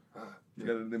 you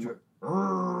got them.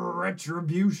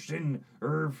 Retribution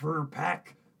for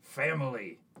pack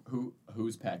family.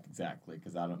 Whose pack exactly?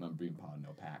 Because I don't remember being part of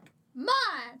no pack.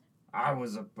 Mine! I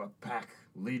was a pack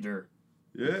leader.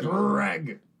 Yeah,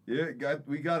 Greg. yeah,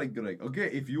 we got it, Greg. Okay,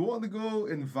 if you want to go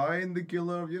and find the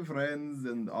killer of your friends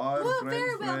and our Well, friends'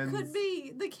 very well friends, could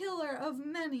be the killer of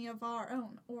many of our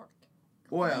own orc.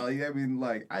 well, I mean,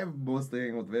 like, I'm mostly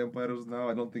hanging with vampires now.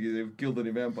 I don't think they've killed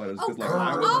any vampires because, like, come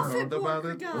I off wasn't it, heard about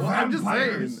poor it. guy. Well, I'm just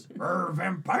saying.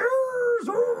 Vampires.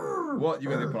 What? You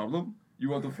got a problem? You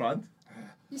want to front?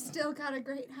 You still got a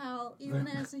great howl, even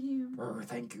as a human.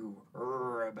 Thank you,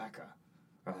 Rebecca.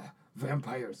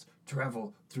 Vampires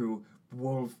travel through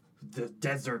the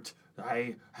desert.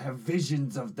 I have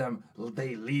visions of them.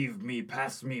 They leave me,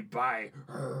 pass me by.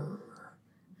 I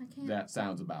can't. That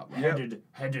sounds about right.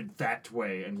 Headed that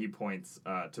way, and he points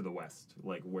to the west,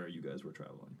 like where you guys were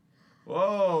traveling.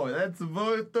 Whoa, that's a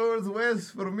vote towards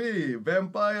west for me.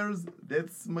 Vampires,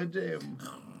 that's my jam.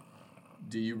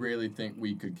 Do you really think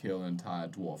we could kill an entire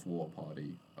dwarf wharf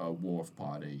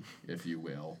party, if you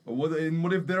will? What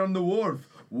if they're on the wharf?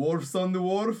 Wharf's on the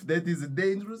wharf? That is a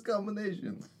dangerous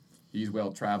combination. He's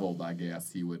well traveled, I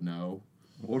guess. He would know.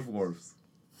 Wharfs.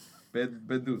 Bad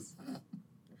news.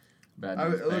 Bad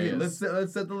Okay, news.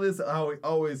 let's settle this how we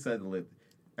always settle it.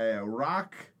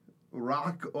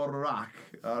 Rock or rock.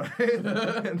 All right?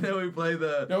 And then we play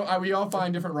the... No, we all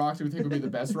find different rocks that we think would be the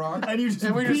best rock. And you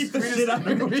just we beat the shit out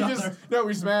of each other. No,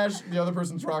 we smash the other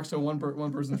person's rock so one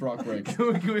person's rock breaks.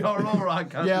 Can we all roll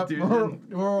rock Yeah, constitution?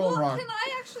 we're all Well, rock. can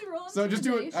I actually roll So just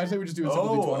do it. I intimidation? say we just do it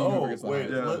simple D20. Whoever gets the wait.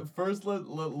 highest. Yeah.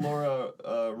 Let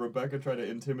Laura, Rebecca try to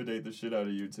intimidate the shit out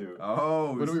of you two.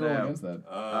 Oh, What do we roll snap. against that?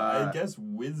 I guess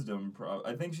wisdom.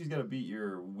 I think she's got to beat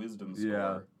your wisdom score.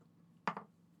 Yeah.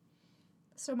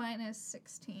 So mine is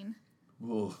 16.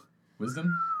 Ooh.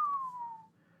 Wisdom?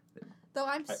 Though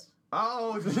I'm...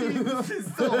 Oh,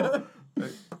 Jesus. So,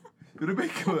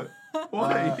 Rebecca,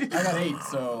 why? I got 8,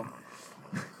 so...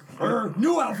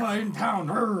 New alpha in town.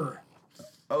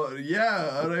 Oh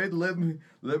yeah, all right.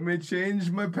 Let me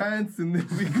change my pants and then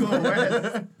we go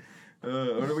west.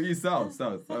 Or we south.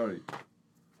 Sorry. Straight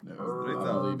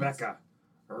south. Rebecca,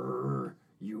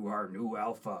 you are new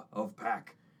alpha of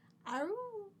pack. Ow.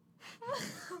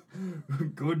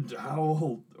 Good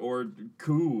howl or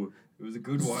coo. It was a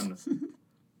good one.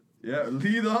 Yeah,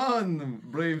 lead on,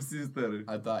 brave sister.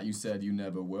 I thought you said you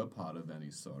never were part of any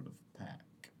sort of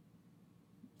pack.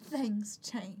 Things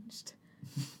changed.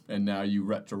 And now you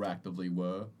retroactively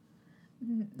were?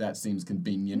 That seems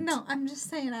convenient. No, I'm just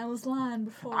saying I was lying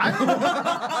before.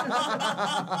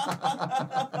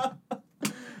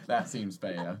 That seems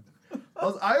fair.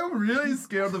 I am really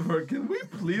scared of her. Can we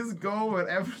please go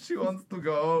wherever she wants to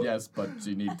go? Yes, but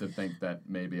you need to think that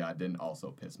maybe I didn't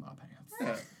also piss my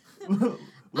pants.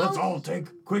 Let's all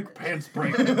take quick pants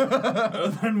break.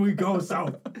 And then we go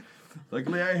south.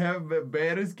 Luckily, I have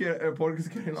Porcus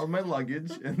carrying all my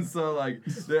luggage, and so like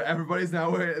everybody's now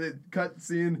wearing the cut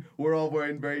scene. We're all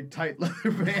wearing very tight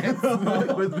leather pants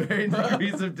with varying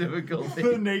degrees of difficulty.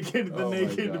 The naked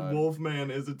God. wolf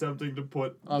man is attempting to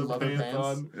put On the leather pants pants?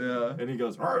 on, Yeah. and he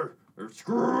goes, "Arr,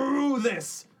 screw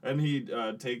this!" And he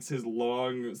takes his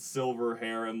long silver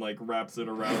hair and like wraps it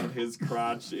around his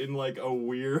crotch in like a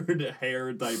weird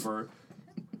hair diaper.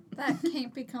 That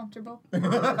can't be comfortable.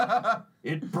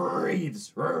 It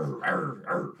breathes. Arr, arr,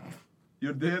 arr.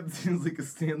 Your dad seems like a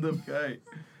stand-up guy.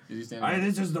 Did you stand up?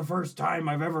 This is the first time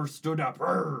I've ever stood up.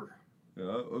 Arr.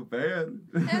 Oh, bad.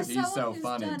 As He's someone so who's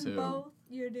funny, done too. both,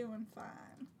 you're doing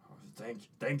fine.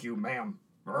 Thank you, ma'am.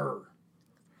 Arr.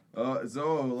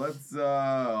 So let's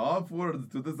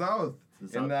offward to the south.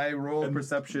 And I roll And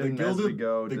perception as we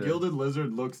go. The gilded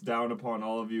lizard looks down upon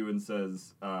all of you and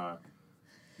says,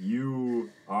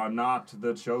 "You are not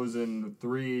the chosen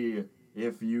three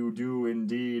if you do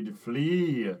indeed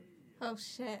flee." Oh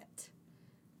shit.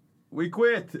 We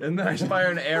quit, and then I fire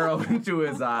an arrow into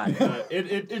his eye.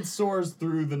 It soars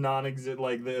through the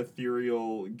the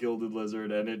ethereal gilded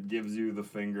lizard, and it gives you the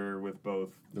finger with both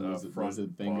The lizard front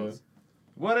finger? paws.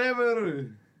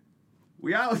 Whatever.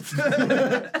 We out.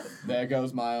 There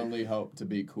goes my only hope to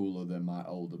be cooler than my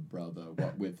older brother,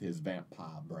 what with his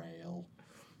vampire braille.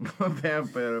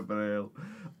 Vampire braille.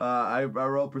 I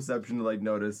roll perception to like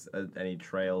notice any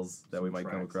trails that we might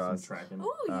come across. Some tracking.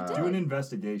 Ooh, you did. Do an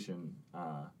investigation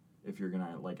if you're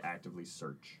gonna like actively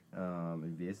search.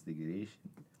 Investigation.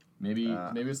 Maybe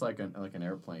it's like an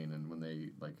airplane, and when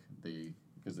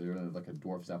because they're in like a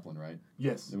dwarf zeppelin, right?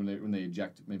 Yes. And when they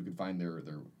eject, maybe we could find their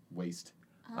waste.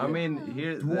 I mean,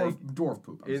 here Dwarf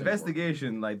poop. I'm saying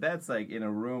investigation, like that's like in a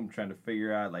room trying to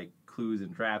figure out like clues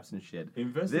and traps and shit.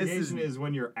 Investigation is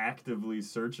when you're actively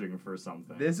searching for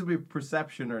something. This would be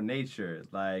perception or nature.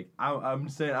 Like I'm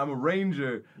saying, I'm a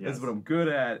ranger. Yes. That's what I'm good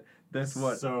at. That's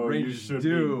what rangers you should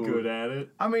do. be good at it.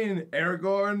 I mean,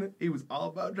 Aragorn, he was all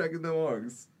about tracking the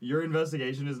orcs. Your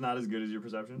investigation is not as good as your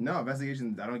perception? No,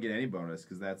 investigation, I don't get any bonus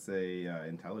because that's a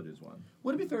intelligence one.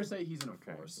 Would it be fair to say he's in a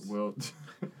forest? Well,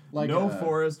 Like, no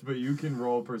forest, but you can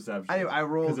roll perception. I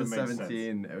rolled 'cause a it makes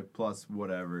 17 plus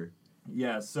whatever.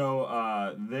 Yeah,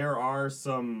 so there are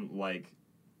some, like,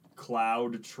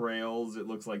 cloud trails. It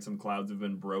looks like some clouds have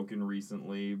been broken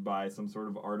recently by some sort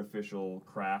of artificial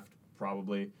craft,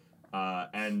 probably.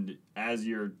 And as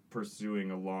you're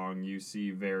pursuing along, you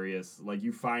see various, like,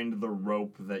 you find the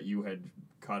rope that you had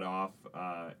cut off,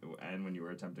 and when you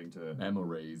were attempting to...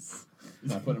 Memories.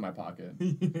 I put it in my pocket.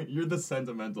 You're the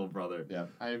sentimental brother. Yeah,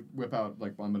 I whip out,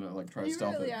 like, I'm gonna, like, try to You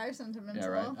stealth really it. are sentimental. Yeah,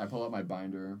 right. I pull out my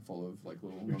binder full of, like,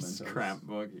 little Your mementos.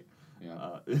 scrapbook.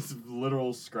 Yeah. It's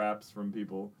literal scraps from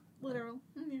people. Literal.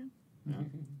 Yeah.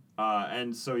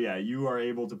 And so, yeah, you are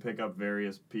able to pick up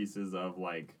various pieces of,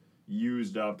 like,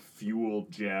 used up fuel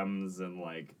gems and,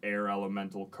 like, air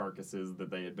elemental carcasses that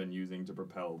they had been using to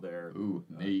propel their... Ooh,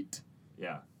 neat.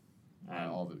 Yeah.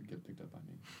 And All of it get picked up by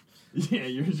me. yeah,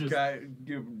 you're just...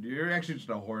 You're actually just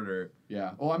a hoarder.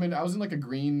 Yeah. Well, I mean, I was in like a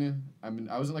green,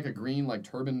 like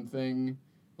turban thing,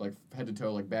 like head to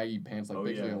toe, like baggy pants, like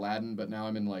basically yeah. Aladdin. But now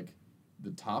I'm in like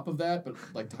the top of that, but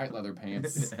like tight leather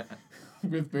pants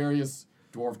with various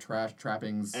dwarf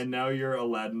trappings. And now your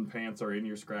Aladdin pants are in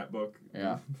your scrapbook.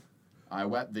 Yeah. I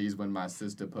wet these when my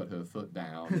sister put her foot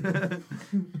down.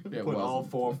 It Put all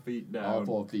wasn't. 4 feet down. All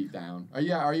 4 feet down. Are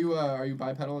you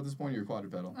bipedal at this point, or you're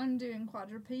quadrupedal? I'm doing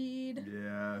quadruped.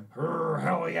 Yeah.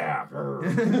 Hell yeah.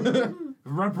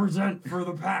 Represent for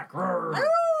the pack. Oh!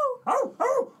 Oh,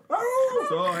 oh, oh.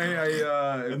 So, hey,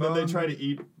 And then they try to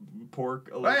eat pork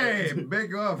a little Hey, bit.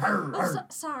 big off. Oh,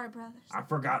 sorry, brothers. I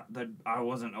forgot that I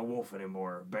wasn't a wolf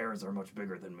anymore. Bears are much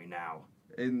bigger than me now.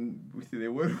 And they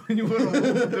were when you were a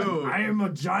wolf too. I am a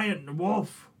giant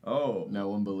wolf. Oh, No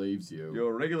one believes you. you're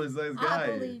a regular sized guy. I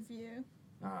believe you.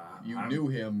 You I'm- knew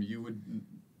him. You would.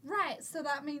 Right, so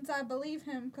that means I believe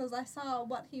him because I saw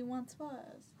what he once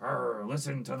was.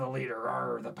 Listen to the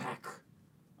leader. The pack.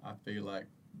 I feel like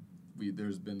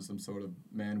there's been some sort of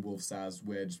man-wolf-sized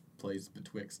wedge placed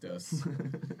betwixt us.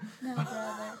 No,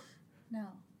 brother. No.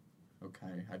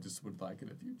 Okay, I just would like it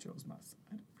if you chose my side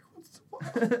every once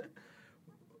in a while.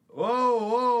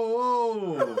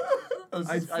 Whoa!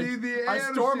 I see the I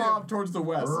storm airship. off towards the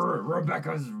west.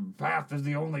 Rebecca's path is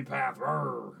the only path.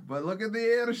 But look at the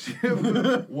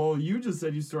airship. Well, you just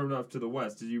said you stormed off to the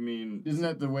west. Did you mean? Isn't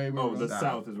that the way we Oh, were the going?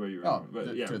 south is where you were. Oh,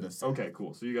 but yeah. to the south. Okay,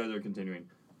 cool. So you guys are continuing.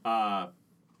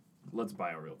 Let's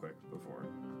bio real quick before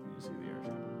you see the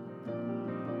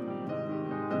airship.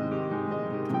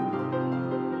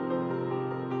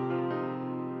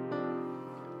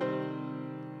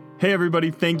 Hey everybody,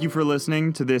 thank you for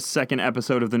listening to this second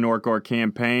episode of the Norc Orc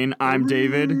campaign. I'm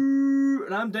David,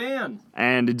 And I'm Dan.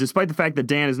 and despite the fact that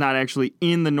Dan is not actually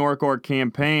in the Norc Orc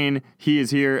campaign, he is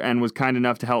here and was kind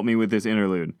enough to help me with this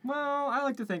interlude. Well, I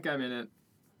like to think I'm in it.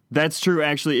 That's true,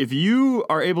 actually. If you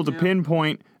are able to Yeah.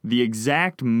 pinpoint the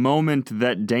exact moment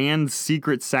that Dan's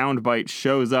secret soundbite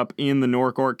shows up in the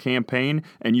Norc Orc campaign,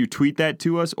 and you tweet that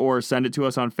to us or send it to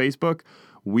us on Facebook,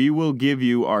 we will give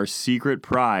you our secret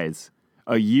prize.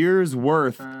 A year's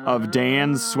worth of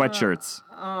Dan's sweatshirts.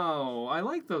 Oh, I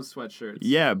like those sweatshirts.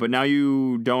 Yeah, but now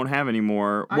you don't have any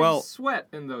more. I Well, sweat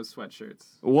in those sweatshirts.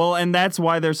 and that's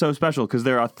why they're so special, because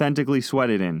they're authentically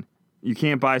sweated in. You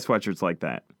can't buy sweatshirts like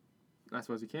that. I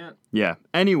suppose you can't. Yeah.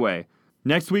 Anyway,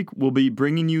 next week we'll be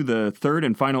bringing you the third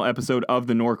and final episode of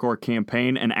the Norc Orc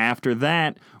campaign, and after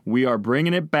that, we are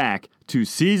bringing it back to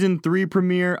Season 3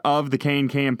 premiere of the Kane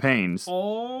campaigns.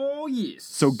 Oh, yes.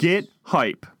 So get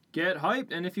hype. Get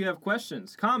hyped, and if you have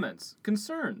questions, comments,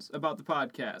 concerns about the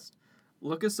podcast,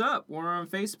 look us up. We're on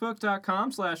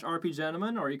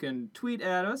Facebook.com/RPGentleman, or you can tweet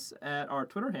at us at our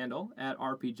Twitter handle at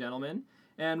RPGentleman,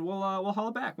 and we'll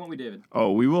holla back, won't we, David?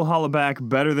 Oh, we will holla back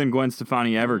better than Gwen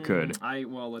Stefani ever could.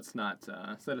 Let's not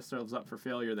set ourselves up for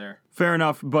failure there. Fair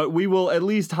enough, but we will at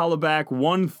least holla back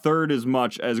 1/3 as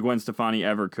much as Gwen Stefani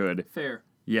ever could. Fair.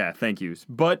 Yeah, thank you.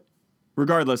 But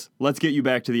regardless, let's get you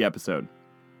back to the episode.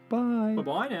 Bye.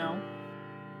 Bye-bye now.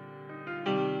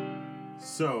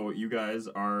 So, you guys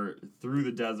are through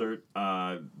the desert.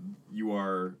 You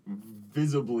are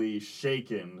visibly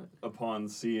shaken upon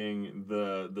seeing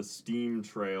the steam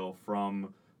trail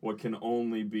from what can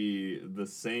only be the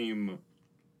same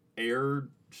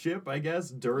airship, I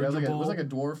guess, dirigible. Yeah, it was like a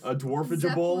dwarf. a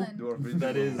dwarfageable Zeppelin.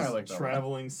 that is I like that one.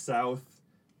 traveling south.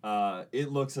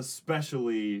 It looks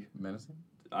especially, Menacing?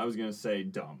 I was gonna say,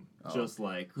 dumb. Oh. Just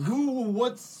like,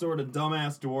 what sort of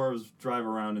dumbass dwarves drive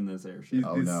around in this airship? Is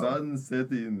Oh, the no. sun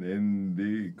setting and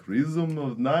the crimson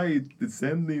of night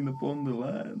descending upon the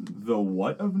land? The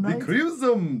what of night? The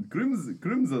crimson.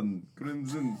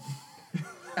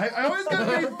 I always got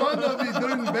made fun of it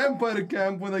during vampire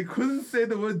camp when I couldn't say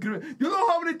the word crimson. You know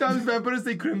how many times vampires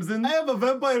say crimson? have a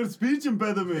vampire speech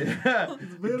impediment. Yeah,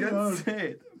 very you hard. can't say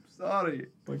it. I'm sorry.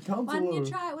 My Why don't you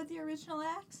try it with your original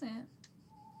accent?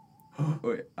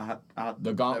 Wait,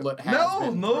 The gauntlet has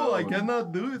been no, I thrown.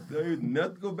 cannot do it. I will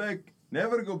not go back.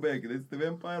 Never go back. That's the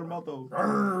vampire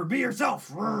motto. Be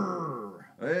yourself. Rrr.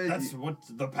 Hey, That's what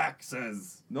the pack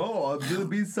says. no, I will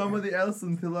be somebody else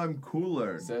until I'm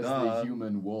cooler. Says Duh. the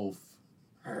human wolf.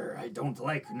 I don't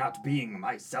like not being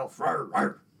myself.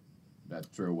 Rrr.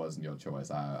 That true wasn't your choice.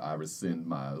 I rescind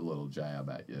my little jab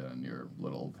at you and your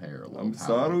little hair. Little I'm power.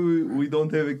 sorry we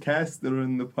don't have a caster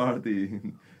in the party.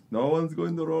 No one's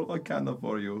going to roll a canna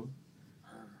for you.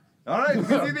 Alright, we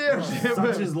see the airship.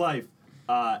 Such is life.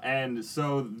 And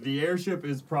so the airship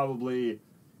is probably,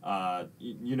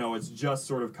 it's just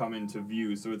sort of come into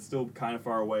view, so it's still kind of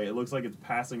far away. It looks like it's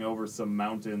passing over some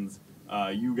mountains.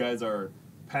 You guys are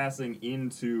passing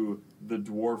into the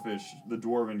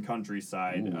dwarven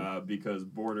countryside, because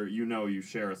you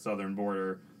share a southern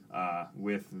border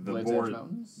with the Blades Edge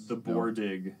Mountains? the No.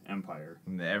 Bordig Empire.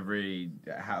 The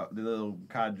little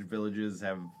cottage villages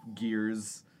have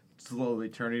gears slowly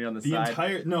turning on the The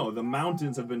side. the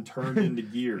mountains have been turned into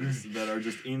gears that are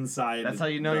just inside. That's how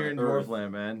you know the you're in earth.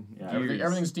 Dwarfland, man. Yeah, Gears.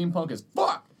 Everything steampunk is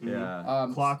fuck. Yeah.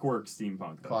 Clockwork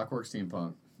steampunk. Though. Clockwork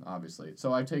steampunk, obviously.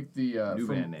 So I take the New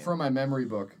band name. from my memory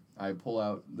book. I pull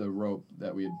out the rope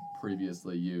that we had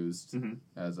previously used Mhm.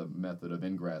 as a method of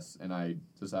ingress, and I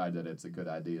decide that it's a good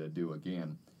idea to do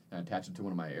again. And I attach it to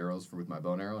one of my arrows with my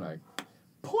bow and arrow, and I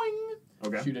poing.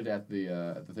 Okay. shoot it at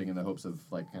the thing in the hopes of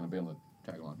like kind of being able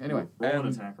to tag along. Anyway, Roll an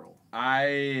attack roll.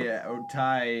 I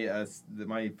tie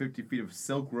my 50 feet of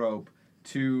silk rope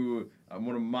to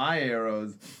one of my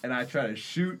arrows, and I try to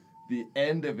shoot the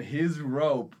end of his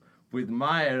rope with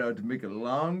my arrow to make a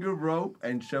longer rope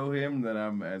and show him that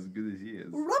I'm as good as he is.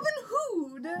 Robin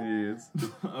Hood. He is.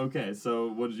 Okay, so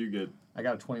what did you get? I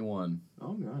got a 21.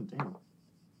 Oh god damn.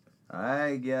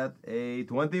 I get a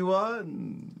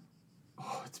 21.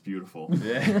 Oh, it's beautiful.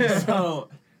 Yeah. So,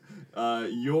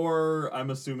 I'm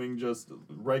assuming, just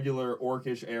regular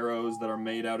orcish arrows that are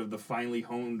made out of the finely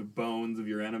honed bones of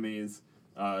your enemies,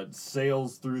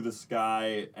 sails through the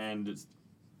sky, and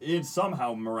it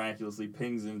somehow miraculously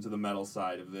pings into the metal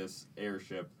side of this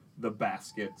airship, the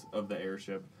basket of the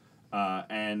airship,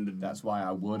 and That's why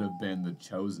I would have been the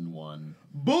chosen one.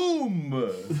 Boom!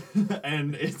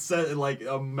 and it says like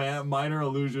a minor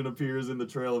illusion appears in the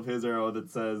trail of his arrow that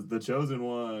says "the chosen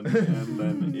one," and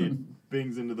then it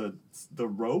bings into the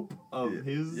rope of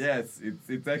his. Yes,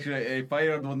 it's actually I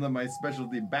fired one of my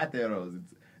specialty bat arrows.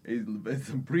 It's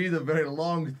a breed of very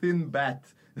long, thin bat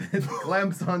that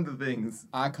clamps onto things.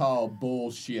 I call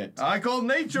bullshit. I call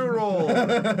nature roll.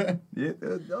 Yeah,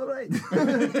 all right.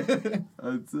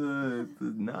 It's a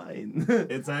 9.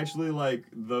 It's actually like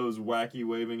those wacky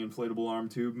waving inflatable arm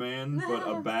tube man, but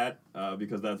a bat,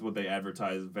 because that's what they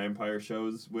advertise vampire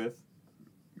shows with.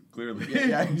 Clearly.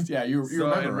 Yeah. You So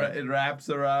remember right? it wraps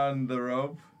around the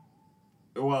rope.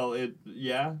 Well,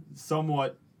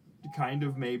 somewhat, kind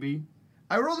of, maybe.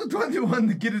 I rolled a 21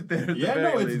 to get it there. At Yeah, the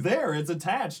very no, it's least. there. It's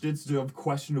attached. It's of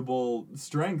questionable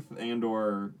strength and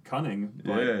or cunning.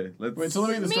 But Yeah, let's. Wait, so let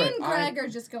me get this Me straight. and Greg are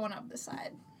just going up the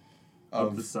side.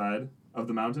 up the side of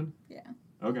the mountain. Yeah.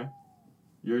 Okay.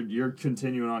 You're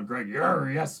continuing on, Greg.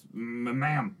 Yes,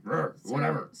 ma'am.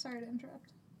 Whatever. Sorry to interrupt.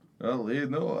 Well, you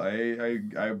know,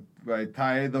 I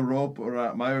tie the rope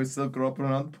around my silk rope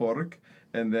around Pork,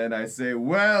 and then I say,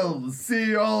 "Well,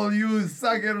 see all you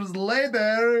suckers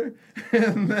later,"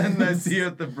 and then I see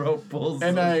if the rope pulls.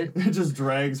 And It just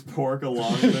drags Pork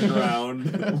along the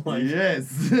ground, like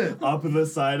yes. up the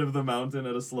side of the mountain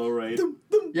at a slow rate,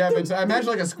 Yeah, but I imagine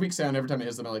like a squeak sound every time it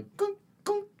hits them. Like, gunk,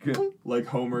 gunk, gunk. like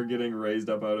Homer getting raised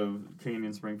up out of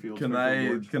Canyon Springfield. Can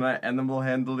I animal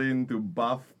handling to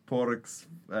buff Pork's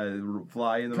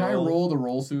fly in the Can I roll the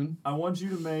roll soon? I want you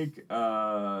to make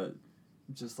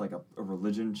just like a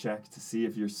religion check to see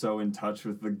if you're so in touch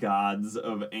with the gods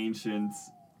of ancient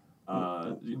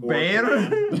Bear?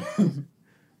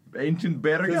 Ancient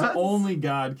bear Because gods? only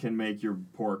God can make your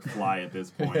pork fly at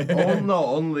this point. Oh no,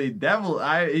 only devil.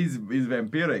 He's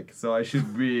vampiric, so I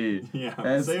should be. Yeah,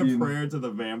 say a asking- prayer to the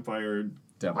vampire.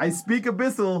 Devil. I speak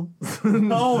abyssal.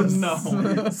 Oh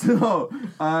no! So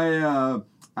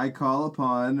I call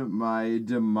upon my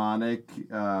demonic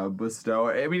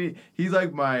bestower. I mean, he's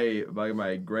like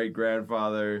my great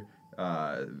grandfather.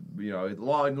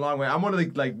 Long way. I'm one of the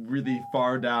like really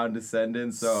far down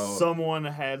descendants. So Someone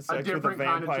had sex with a different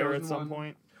kind of vampire at chosen some one.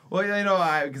 point. well,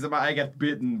 because I got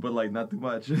bitten, but like not too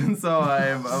much. So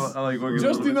I'm like working a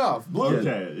Just little bit. enough. Blue.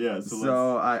 Okay, yeah.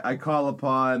 So I call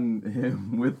upon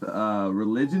him with a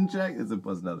religion check. It's a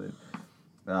plus nothing.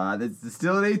 It's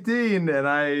still an 18, and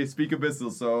I speak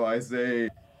abyssal, so I say,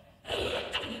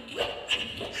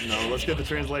 No, let's get the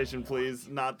translation, please.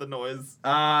 Not the noise.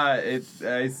 I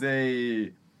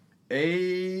say,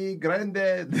 hey,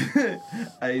 granddad,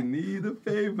 I need a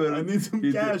favor. I need some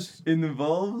It cash.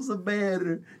 involves a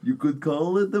bear. You could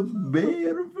call it a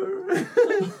bear.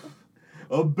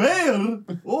 A bear?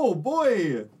 Oh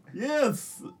boy!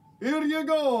 Yes! Here you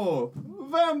go!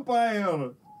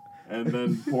 Vampire! And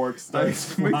then Pork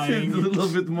starts Makes it a flying. little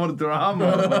bit more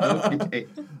drama. But okay.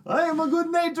 I am a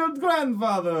good-natured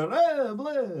grandfather!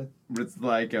 Blah! It's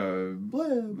like a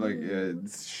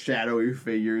shadowy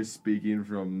figure speaking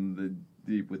from the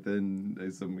deep within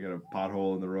some kind of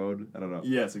pothole in the road. I don't know.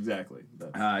 Yes, exactly.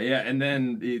 That's, And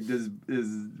then he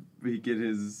get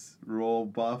his roll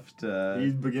buffed. he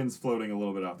begins floating a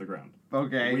little bit off the ground.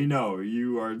 Okay. We know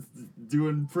you are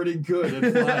doing pretty good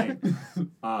at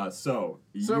flying. So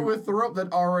with the rope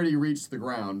that already reached the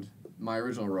ground, my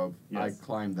original rope, Yes. I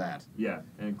climbed that. Yeah,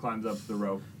 and climbs up the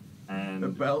rope. And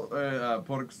The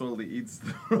Pork slowly eats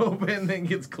the rope and then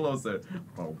gets closer.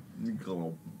 Oh,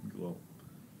 glow.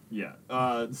 yeah.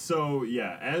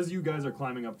 As you guys are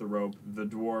climbing up the rope, the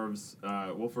dwarves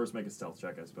will first make a stealth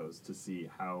check, I suppose, to see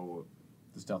how.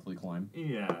 The stealthily climb.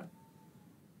 Yeah.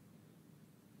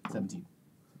 17.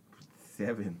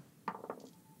 7.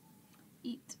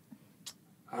 Eat.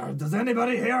 Does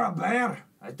anybody hear a bear?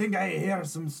 I think I hear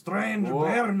some strange Whoa.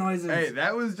 bear noises. Hey,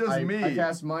 that was just me. I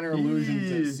cast minor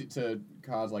illusion to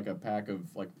cause like a pack,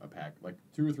 like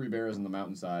 2 or 3 bears in the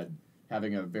mountainside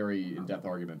having a very in-depth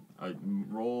argument.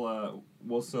 Roll.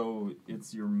 Well, so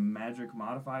it's your magic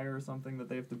modifier or something that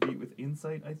they have to beat with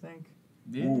insight, I think.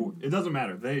 Yeah. Ooh, it doesn't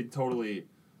matter. They totally.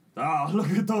 Look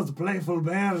at those playful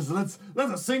bears. Let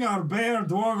us sing our bear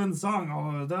dwarven song.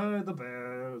 Oh, the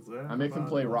bears. I make them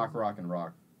play rock, and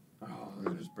rock. Oh,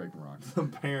 They're just breaking rock. the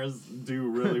bears do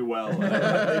really well.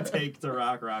 They take to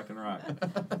rock, and rock.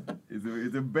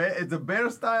 It's a bear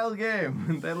style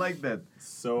game. I like that.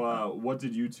 So, what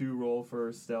did you two roll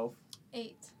for stealth?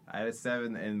 8. I had a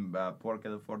 7 and Pork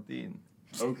had a 14.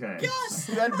 Okay. Yes!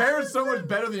 That bear is so much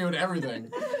better than you at everything,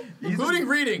 including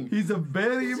reading. He's a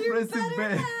very You impressive better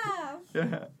bear. have.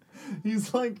 Yeah.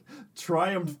 He's like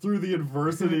triumphed through the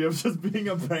adversity of just being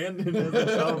abandoned as a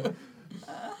chump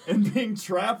and being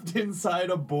trapped inside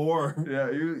a boar.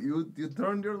 Yeah, you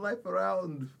turned your life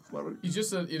around. He's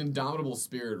just an indomitable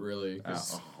spirit, really.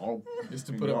 Just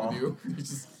to put up with you. He's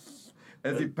just.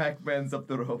 As he Pac-Mans up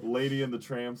the rope. Lady and the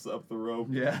Tramps up the rope.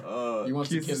 Yeah. He wants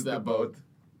to Kisses kiss the that boat.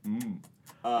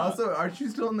 Also, aren't you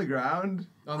still on the ground?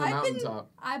 On the mountaintop.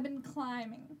 I've been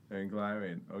climbing. And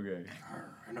climbing. Okay.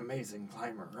 An amazing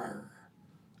climber.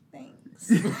 Thanks.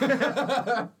 Get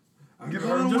a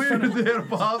little weird there,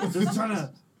 Bob. Just trying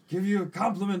to give you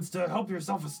compliments to help your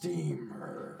self-esteem.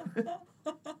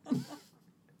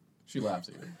 She laughs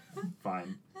at you.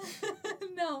 Fine.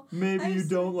 No. Maybe I you see-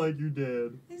 don't like your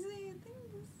dad. I say,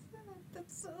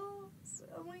 that's so.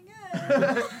 Oh my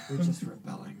god. We're just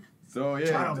rebelling. So yeah,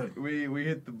 Childhood. we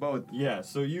hit the boat. Yeah,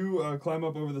 so you climb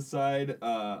up over the side.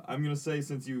 I'm gonna say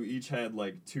since you each had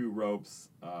like 2 ropes,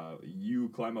 you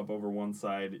climb up over one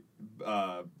side.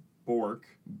 Bork.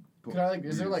 Can I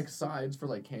is there like sides for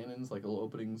like cannons, like little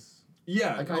openings?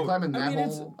 Yeah, Like, can I climb in that mean,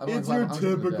 hole? I It's wanna your climb-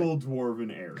 I'm gonna typical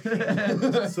dwarven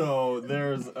airship. So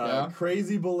there's a Yeah.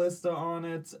 crazy ballista on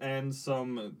it, and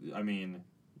some. I mean,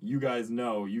 you guys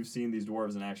know you've seen these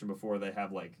dwarves in action before. They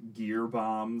have like gear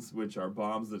bombs, which are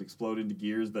bombs that explode into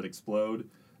gears that explode,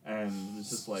 and it's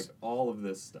just like all of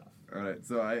this stuff. All right,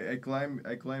 so I climb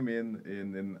in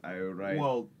and then I ride.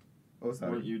 Well, oh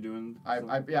sorry. weren't you doing? I some-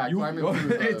 climb in through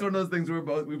It's the, one of those things where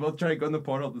we both try to go in the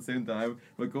portal at the same time.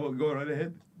 But go right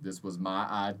ahead. This was my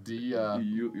idea.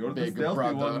 You're the big stealthy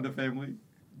brother. one in the family.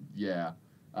 Yeah.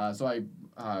 So I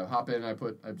hop in. I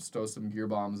stow some gear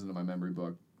bombs into my memory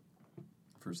book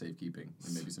for safekeeping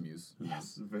and maybe some use.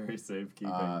 Yes, very safe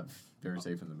keeping. Very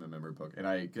safe in the memory book. And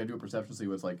can I do a perception to see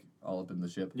what's like all up in the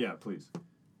ship? Yeah, please.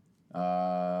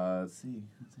 Let's see.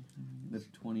 That's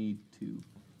 22.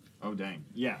 Oh dang.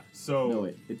 Yeah. So. No,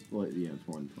 wait. It's more than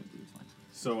 20. It's fine.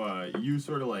 So you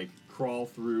sort of like crawl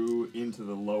through into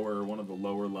one of the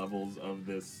lower levels of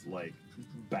this like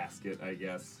basket, I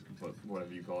guess, but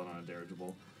whatever you call it on a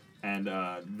dirigible. And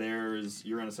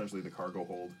you're in essentially the cargo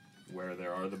hold where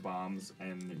there are the bombs,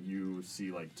 and you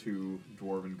see like 2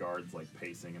 dwarven guards like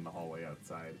pacing in the hallway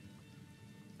outside.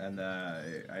 And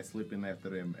I slip in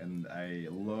after him, and I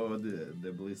load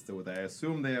the ballista with. I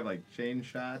assume they have like chain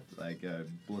shot, like a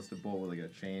ballista bolt with like a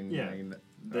chain. Yeah, hanging off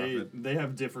they it. they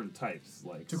have different types.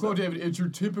 Like To quote David, it's your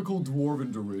typical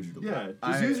dwarven dirigible. yeah, just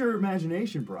I- use your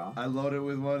imagination, brah. I load it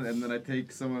with one, and then I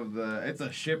take some of the. It's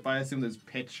a ship. I assume there's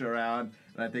pitch around,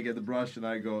 and I take out the brush, and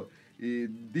I go,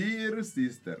 "Dear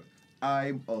sister,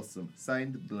 I'm awesome."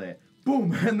 Signed, Blair.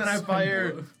 Boom, and then I Signed,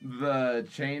 fire Blair. the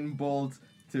chain bolt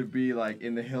to be like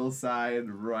in the hillside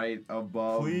right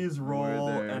above. Please roll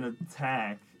where they're- an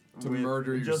attack To with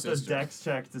murder your just sister. a dex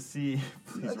check to see.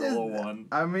 Please That is- roll a 1.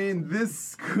 I mean,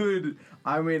 this could.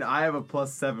 I mean, I have a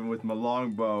 +7 with my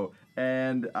longbow,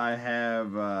 and I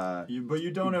have But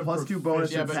you don't have +2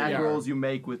 bonus proficiency. Yeah, to but attack yeah. rolls you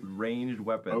make with ranged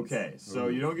weapons. Okay, so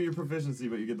you don't get your proficiency,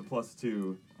 but you get the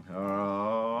 +2.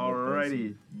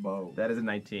 Alrighty. Bow. That is a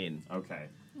 19. Okay.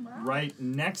 Wow. Right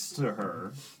next to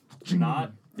her,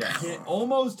 not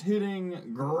almost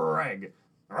hitting Greg.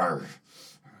 Arrgh.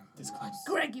 This close.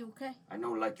 Greg, you okay? I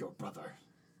know, like your brother.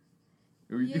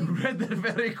 You read that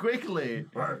very quickly.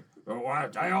 Arrgh.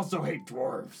 What? I also hate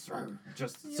dwarves. Arrgh.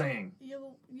 Just saying.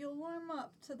 You'll warm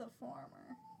up to the former.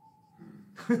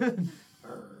 Arrgh.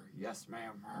 Yes,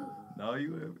 ma'am. Arrgh. No,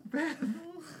 you have.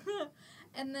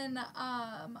 And then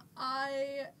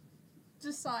I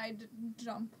decide to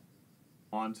jump.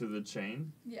 Onto the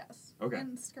chain. Yes. Okay.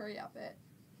 And scurry up it.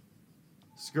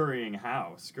 Scurrying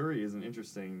how? Scurry is an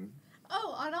interesting.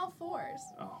 Oh, on all 4s.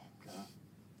 Oh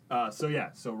god.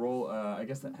 So roll. I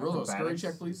guess that Roll a scurry acrobatics.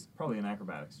 check, please. Probably an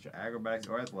acrobatics check. Acrobatics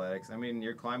or athletics. I mean,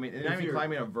 you're climbing. And If I mean, you're-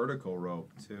 climbing a vertical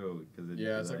rope too, because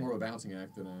Yeah, it's like more of a bouncing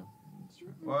act than a.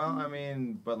 Well, I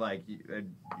mean, but like, if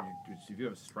you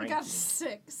have I strength. got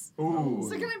 6. Ooh.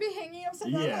 So can I be hanging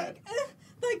upside down, Yeah.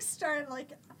 like start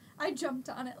like I jumped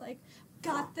on it like,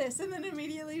 got this, and then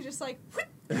immediately just like,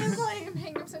 and like I'm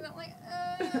hanging upside down like.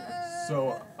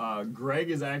 So Greg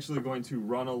is actually going to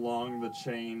run along the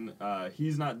chain.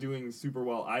 He's not doing super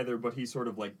well either, but he sort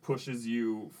of like pushes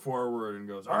you forward and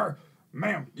goes,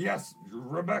 ma'am, yes,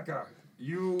 Rebecca,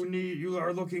 you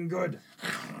are looking good.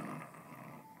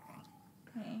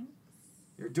 Thanks.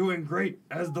 You're doing great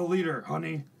as the leader,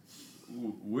 honey.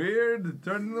 Weird,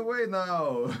 turning away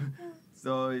now.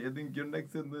 So I think you're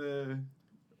next in the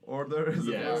order. As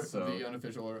it Yeah, were. so The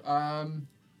unofficial order.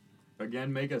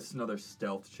 again, make us another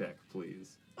stealth check,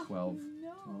 please. 12.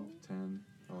 No. 10,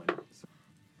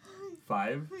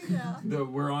 5. Yeah.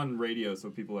 We're on radio, so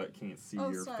people that can't see Oh,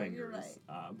 your sorry, fingers.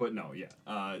 you're But no,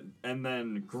 yeah. And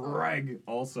then Greg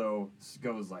also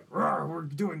goes like, "Rawr, we're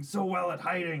doing so well at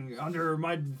hiding under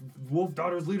my wolf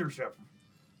daughter's leadership,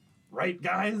 right,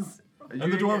 guys?" And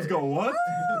the dwarves go, "What?"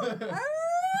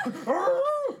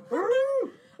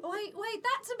 Wait,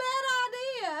 that's a bad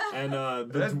idea.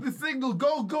 And That's the signal.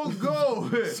 Go, go,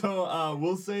 go. so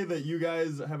we'll say that you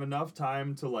guys have enough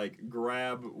time to like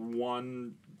grab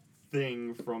one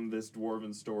thing from this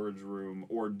dwarven storage room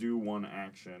or do one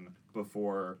action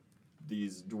before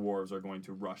these dwarves are going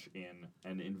to rush in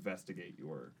and investigate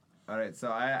your... All right, so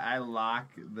I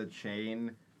lock the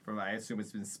chain from, I assume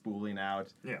it's been spooling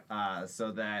out. Yeah.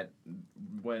 So that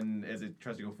as it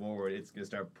tries to go forward, it's going to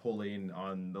start pulling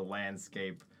on the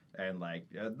landscape and like,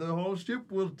 the whole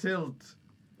ship will tilt.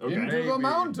 Okay. Into the Maybe.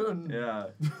 mountain. Yeah.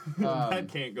 That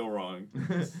can't go wrong.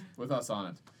 With us on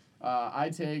it. I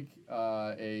take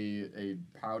a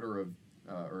powder of,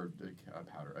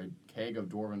 a keg of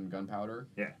dwarven gunpowder.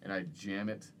 Yeah. And I jam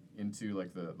it into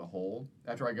like the hole.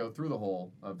 After I go through the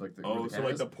hole of like the. Oh, where the so can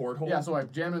like is. the porthole? Yeah, so I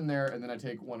jam it in there, and then I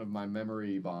take one of my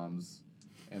memory bombs,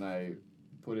 and I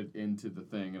put it into the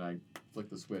thing, and I flick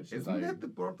the switch. Isn't that the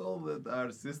portal that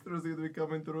our sister is going to be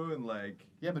coming through and like...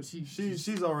 Yeah, but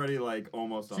She's already like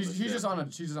almost on the she's ship. just on a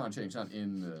chain. She's not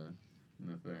in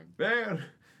the thing. There!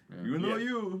 Yeah. You know Yeah.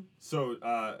 you! So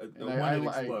And when it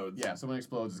explodes, yeah, so when it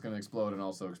explodes, it's gonna explode and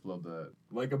also explode the.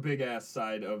 like a big ass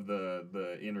side of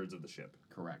the innards of the ship.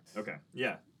 Correct. Okay,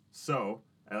 yeah. So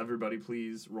everybody,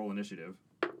 please roll initiative.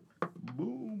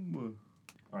 Boom!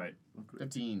 All right.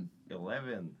 15.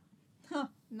 11.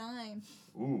 9.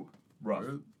 Ooh, rough.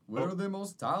 We're the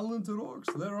most talented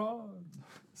orcs there are.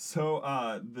 So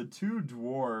the two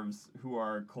dwarves who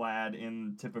are clad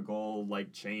in typical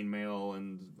like chainmail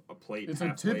and a plate. It's a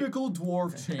half-plate- typical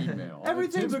dwarf chainmail.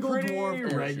 Everything's typical pretty dwarf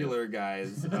airship. regular,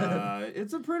 guys.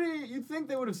 It's a pretty. You'd think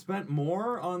they would have spent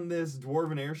more on this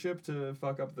dwarven airship to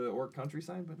fuck up the orc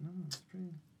countryside, but no, it's pretty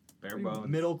Bare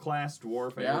middle class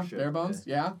dwarf Yeah, airship. bare bones.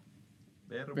 Yeah.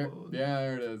 Bare Bare- bones. yeah,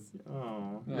 there it is.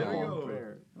 Oh, There we Oh, go.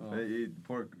 fair. Oh.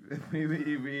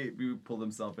 We pulled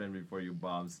himself in before you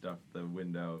bomb stuffed the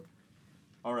window.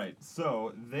 All right,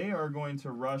 so they are going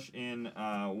to rush in.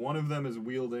 One of them is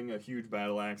wielding a huge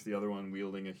battle axe, the other one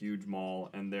wielding a huge maul,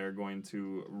 and they're going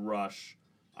to rush.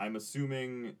 I'm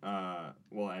assuming,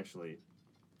 well, actually,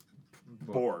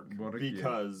 Borg, Borg, yeah.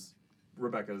 because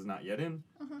Rebecca is not yet in,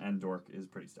 and Dork is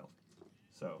pretty stealthy.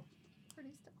 So Pretty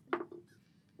stuff.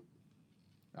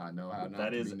 I know how not That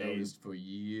to is be a- noticed for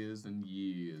years and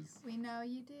years. We know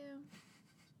you do.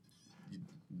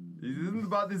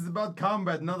 This is about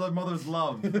combat, not our mother's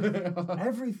love.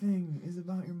 everything is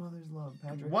about your mother's love,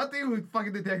 Patrick. What do you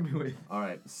fucking detect me with? All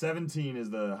right, 17 is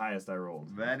the highest I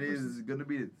rolled. That is gonna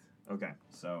be it. Okay,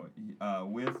 so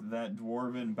with that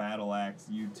dwarven battle axe,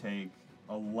 you take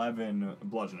 11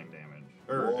 bludgeoning damage.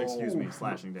 Or, excuse me, Whoa.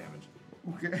 slashing damage.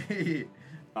 Okay.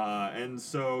 And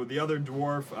so the other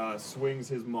dwarf swings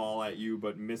his maul at you,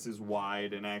 but misses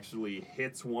wide and actually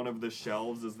hits one of the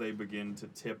shelves as they begin to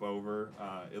tip over.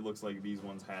 It looks like these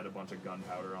ones had a bunch of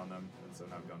gunpowder on them, and so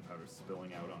now gunpowder's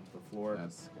spilling out onto the floor.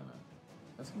 That's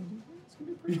gonna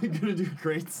do pretty You're good. gonna do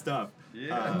great stuff.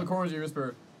 Yeah. In the corners, you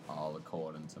whisper, all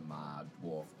according to my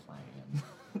dwarf plan.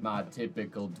 My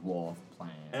typical dwarf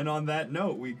plan. And on that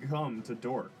note, we come to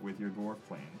Dork with your dwarf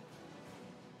plan.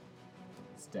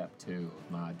 Step 2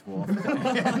 of my dwarf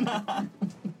plan.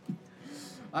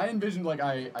 I envisioned like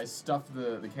I stuffed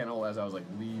the canhole as I was like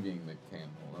leaving the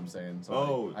canhole. I'm saying so.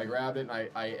 Oh. I grabbed it and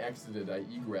I exited. I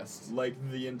egressed. Like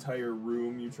the entire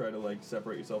room, you try to like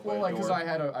separate yourself Well, by like a because door. I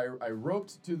had I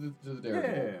roped to the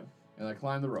dare and I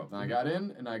climbed the rope. And I got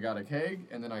in and I got a keg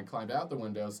and then I climbed out the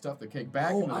window, stuffed the keg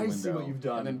back Oh, into the I window. see what you've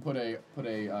done. And then put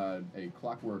a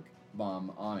clockwork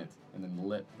bomb on it and then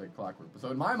lit the clockwork.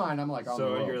 So in my mind, I'm like on the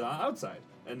So rope. you're outside,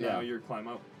 and now Yeah. you're climb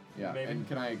up. Yeah. maybe. And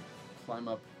can I climb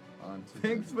up onto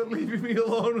Thanks the... for leaving me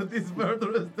alone with these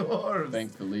murderous dwarves.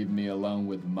 Thanks for leaving me alone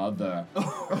with Mother.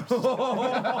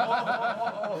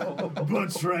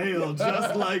 Betrayal,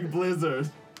 just like Blizzard.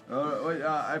 Wait,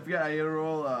 I forgot. I gotta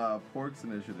roll Pork's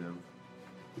initiative.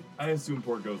 I assume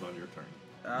Pork goes on your turn.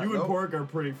 You and Nope. Pork are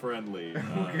pretty friendly.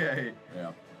 Okay.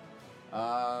 Yeah. So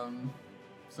I'm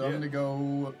Yeah. gonna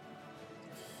go.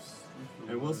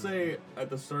 And we'll say at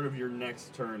the start of your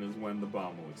next turn is when the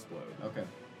bomb will explode. Okay.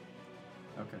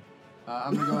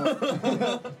 I'm gonna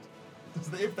go.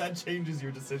 If that changes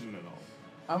your decision at all.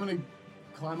 I'm gonna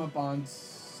climb up on.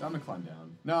 I'm gonna climb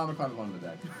down. No, I'm gonna climb up onto the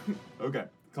deck. Okay.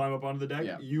 Climb up onto the deck.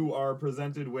 Yeah. You are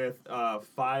presented with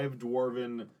 5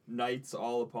 dwarven knights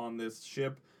all upon this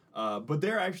ship. But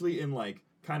they're actually in like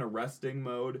kind of resting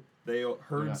mode. They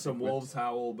heard not some equipped. wolves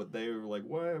howl, but they were like,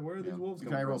 Where are these wolves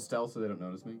Can coming I roll from? stealth so they don't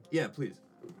notice me? Yeah, please.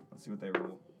 Let's see what they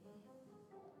roll.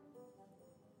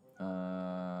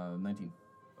 19.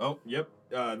 Oh, yep.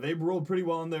 They rolled pretty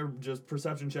well in their just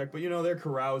perception check, but they're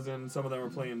carousing. Some of them are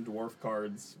playing dwarf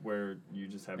cards where you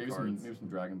just have Maybe cards. some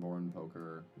Dragonborn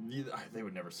poker. They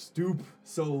would never stoop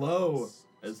so low It's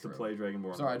as to true. play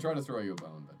Dragonborn. Sorry, I tried to throw you a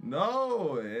bone, but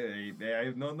No, I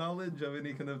have no knowledge of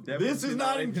any kind of. This is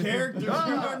not in character. You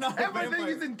are not a Everything vampire.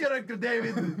 is in character,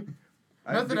 David.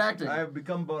 Method acting. I have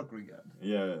become Borkrigad.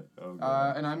 Yeah. Oh,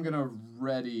 God. and I'm gonna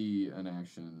ready an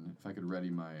action. If I could ready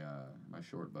my my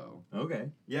short bow Okay.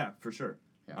 Yeah, for sure.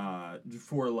 Yeah.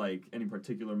 For like any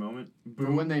particular moment.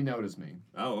 for when they notice me.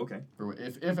 Oh, okay. For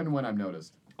if and when I'm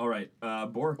noticed, All right.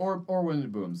 Bork. or when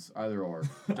it booms. Either or.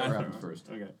 Whichever happens first.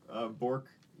 Okay. Bork.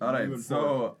 All you right, and Pork.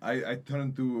 so I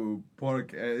turn to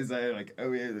Pork as I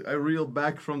reel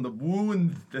back from the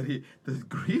wound that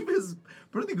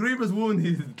pretty grievous wound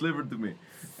he delivered to me,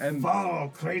 and Foul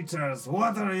creatures,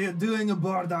 what are you doing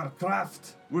aboard our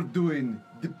craft? we're doing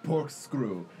the pork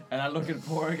screw. And I look at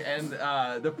Pork, and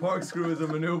the pork screw is a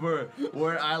maneuver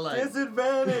where I like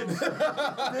Disadvantage.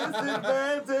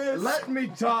 Disadvantage. let me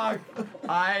talk.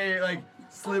 I like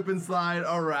slip and slide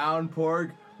around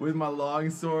Pork with my long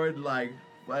sword,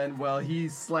 and well, he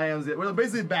slams it. Well,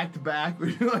 basically back to back.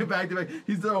 We're back to back.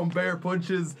 He's throwing bear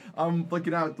punches. I'm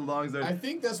flicking out the long sword. I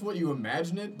think that's what you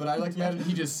imagine it, but I like to imagine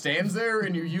he just stands there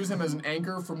and you use him as an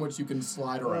anchor from which you can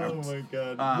slide around. Oh my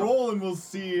God. Roll and we'll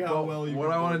see how well you. What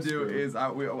can I want work to do through. is I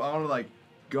want to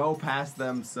go past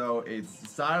them, so it's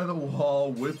side of the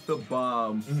wall with the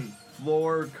bomb,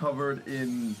 floor covered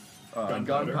in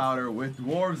gunpowder with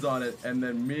dwarves on it, and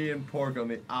then me and Pork on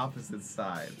the opposite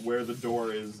side. where the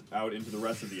door is out into the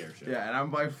rest of the airship. Yeah, and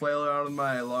I'm flail around with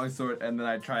my longsword, and then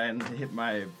I try and hit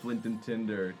my flint and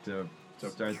tinder to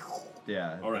start.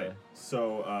 Yeah. All right.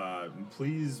 So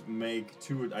please make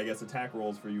 2, I guess, attack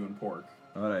rolls for you and Pork.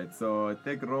 All right. So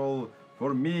attack roll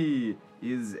for me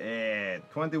is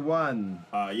 21.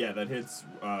 Yeah, that hits.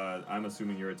 I'm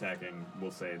assuming you're attacking.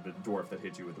 We'll say the dwarf that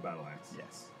hit you with the battle axe.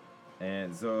 Yes.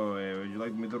 And so, would you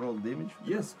like me to roll damage?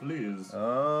 Yes, please.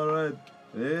 All right.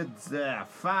 It's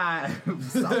 5.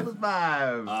 Solid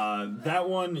 5. That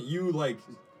one you like.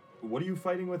 What are you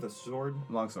fighting with? A sword?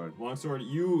 Longsword. Longsword.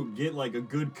 You get like a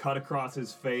good cut across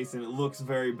his face, and it looks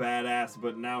very badass.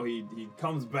 But now he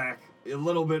comes back a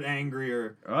little bit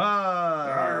angrier.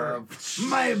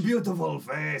 My beautiful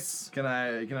face. Can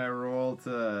I roll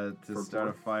to For start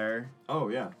a Pork? fire? Oh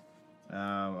yeah,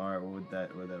 All right. What would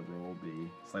that roll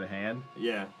be? Sleight of hand.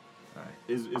 yeah. All right.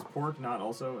 Is Pork not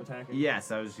also attacking?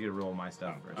 Yes, I was just gonna roll my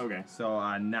stuff Oh, first. okay.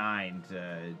 So 9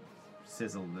 to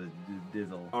sizzle the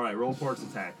dizzle. All right, roll Pork's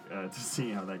attack to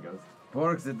see how that goes.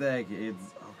 Pork's attack.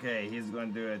 It's okay. He's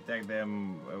going to attack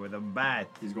them with a bat.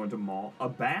 He's going to maul a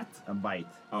bat. A bite.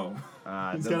 Oh,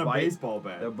 he's the got a bite- baseball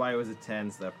bat. The bite was a 10,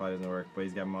 so that probably doesn't work. But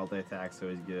he's got multi-attack, so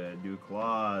he's gonna do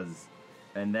claws,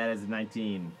 and that is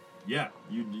 19. Yeah,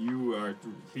 you are.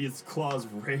 His claws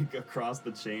rake across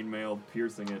the chainmail,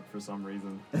 piercing it for some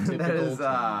reason. that is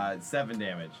time. 7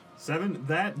 damage. 7.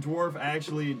 That dwarf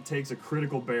actually takes a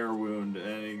critical bear wound,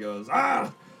 and he goes,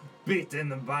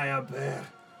 Beaten by a bear.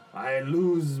 I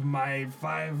lose my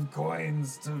 5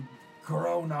 coins to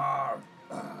Kronar.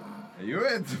 You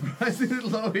had surprisingly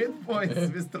low hit points,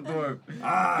 Mr. Dwarf.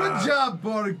 Ah. Good job,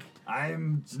 Bork.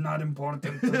 I'm not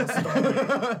important to the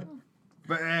story.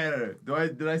 Bear.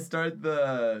 Did I start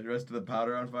the rest of the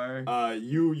powder on fire?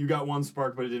 You got 1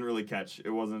 spark, but it didn't really catch. It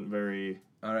wasn't very.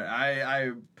 All right,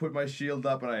 I put my shield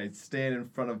up and I stand in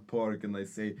front of Pork and I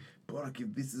say, Pork,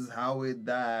 if this is how we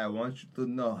die, I want you to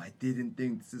know I didn't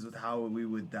think this is how we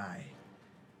would die.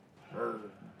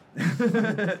 There's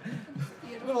been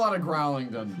a lot of growling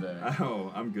done today.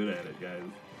 Oh, I'm good at it, guys.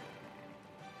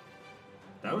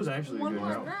 That was actually a One good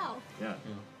more round. growl.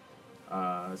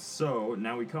 Yeah. So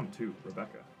now we come to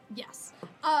Rebecca. Yes.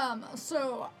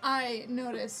 So I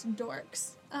noticed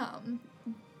Dorc's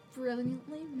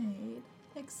brilliantly made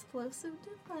explosive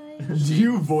device. Do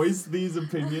you voice these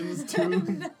opinions to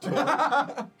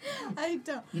I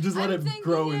don't. You just let I'm it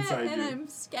grow thinking inside and you. I'm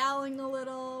scowling a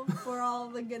little for all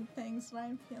the good things that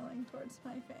I'm feeling towards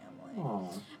my family. Aw.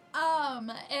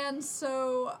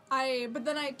 But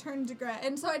then I turned to Greg,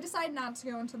 and so I decided not to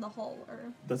go into the hole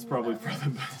or That's probably whatever. for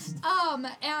the best.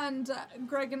 And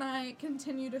Greg and I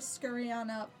continue to scurry on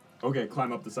up. Okay,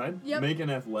 climb up the side. Yep. Make an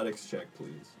athletics check,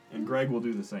 please. And Greg will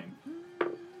do the same.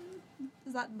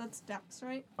 That's Dex,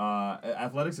 right?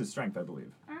 Athletics is strength, I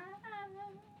believe.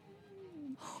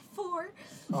 4.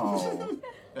 Oh.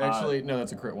 Actually, no,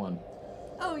 that's a crit 1.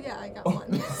 Oh yeah, I got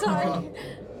 1. Sorry.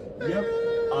 Yep.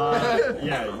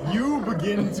 Yeah, you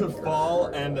begin to fall,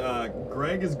 and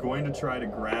Greg is going to try to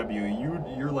grab you.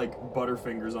 You're like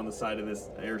Butterfingers on the side of this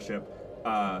airship.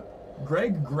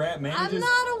 Greg manages. I'm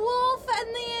not a wolf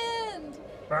in the end.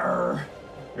 Arr,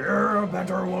 you're a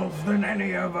better wolf than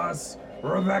any of us,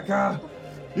 Rebecca.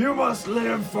 You must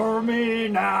live for me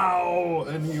now,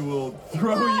 and he will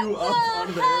throw you up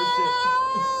onto the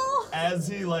airship. As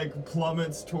he like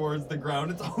plummets towards the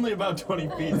ground, it's only about 20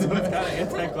 feet, so it's kind of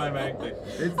anticlimactic.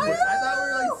 I thought we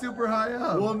were like super high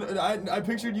up. Well, I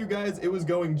pictured you guys, it was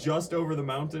going just over the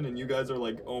mountain, and you guys are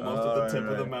like almost at the tip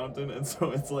of the mountain, and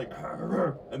so it's like,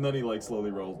 and then he like slowly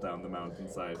rolls down the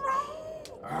mountainside.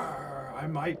 I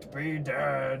might be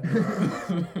dead.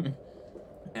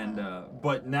 And,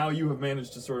 but now you have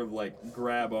managed to sort of like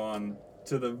grab on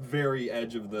to the very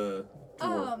edge of the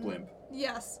dwarf blimp.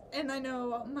 Yes, and I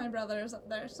know my brother is up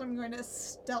there, so I'm going to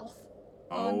stealth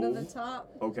onto the top.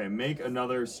 Okay, make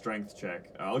another strength check.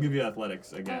 I'll give you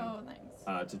athletics again. Oh,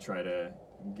 thanks. To try to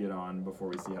get on before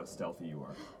we see how stealthy you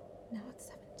are. No, it's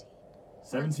 17.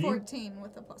 17? 14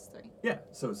 with a +3. Yeah,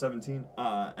 so 17.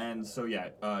 And so yeah,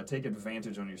 take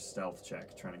advantage on your stealth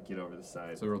check, trying to get over the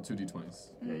side. So roll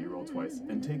 2d20s. Yeah, you roll twice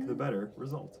and take the better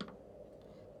result.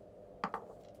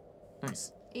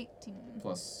 Nice. 18.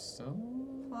 Plus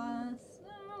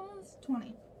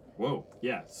 20. Whoa,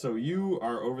 yeah, so you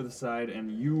are over the side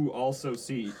and you also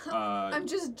see, I'm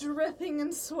just dripping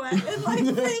in sweat and like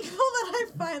thankful that I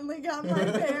finally got my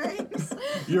bearings.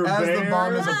 your As bear, the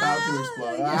bomb is about to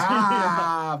explode.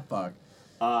 Ah, fuck.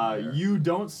 you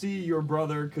don't see your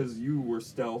brother because you were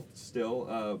stealthed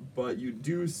still, but you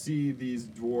do see these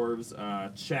dwarves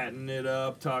chatting it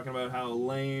up, talking about how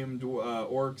lame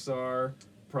orcs are.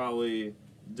 Probably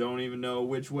don't even know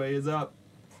which way is up.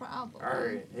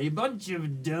 Probably. A bunch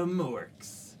of dumb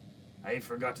orcs. I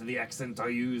forgot the accent I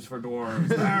use for dwarves.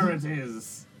 There it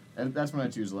is. And that's when I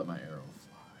choose to let my arrow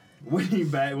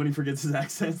fly. When he forgets his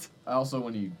accent. Also,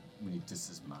 when he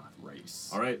disses my race.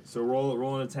 All right, so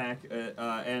roll an attack,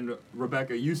 and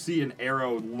Rebecca, you see an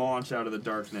arrow launch out of the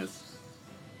darkness.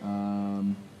 Yeah,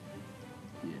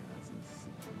 that's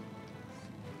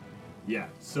Yeah,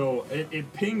 so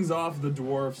it pings off the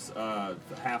dwarf's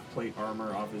half-plate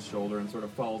armor off his shoulder and sort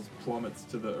of plummets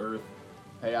to the earth.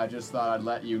 Hey, I just thought I'd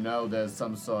let you know there's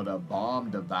some sort of bomb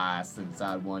device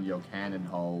inside one of your cannon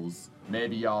holes.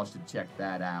 Maybe y'all should check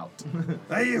that out.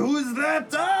 Hey, who's that?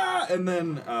 Ah! And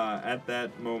then at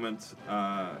that moment,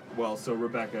 so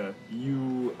Rebecca,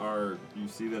 you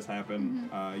see this happen.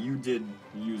 You did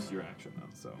use your action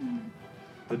though, so.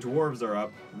 The dwarves are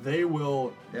up. They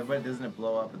will. Yeah, but doesn't it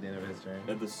blow up at the end of his turn?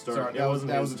 At the start. Sorry,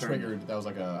 that was a trigger. That was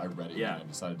like I read it. Yeah. And I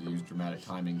decided to use dramatic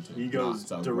timing to. He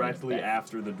goes not directly back.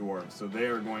 after the dwarves, so they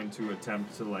are going to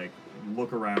attempt to like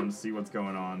look around, see what's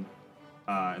going on,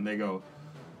 and they go,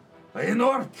 "Hey,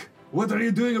 Norc, what are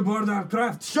you doing aboard our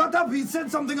craft? Shut up! He said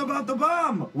something about the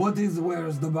bomb.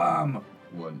 Where's the bomb?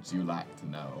 Wouldn't you like to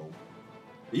know?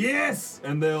 Yes!"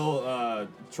 And they'll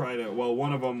try to. Well,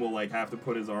 one of them will like have to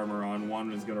put his armor on.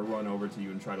 One is gonna run over to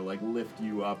you and try to like lift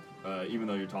you up, even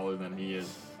though you're taller than he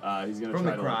is. He's gonna From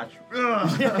try the to.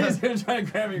 crotch. Yeah, he's gonna try to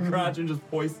grab your crotch and just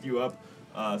hoist you up.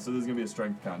 So this is gonna be a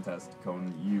strength contest,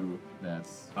 Conan.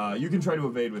 That's. You can try to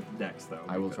evade with Dex though.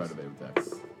 I will try to evade with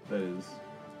Dex. That is.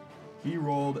 He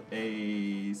rolled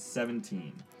a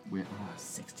 17. With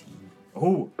 16.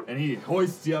 Oh, and he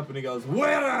hoists you up and he goes,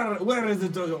 Where is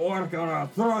it, orc, or I'll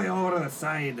throw you over the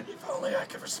side. If only I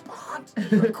could respond.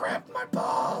 You grabbed my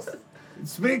balls.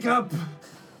 Speak up.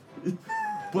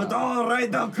 But all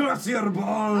right, I'll crush your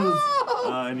balls.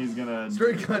 And he's gonna.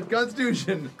 Straight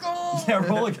Constitution. Yeah,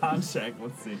 roll a con check.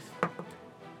 Let's see.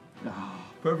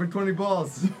 Perfect 20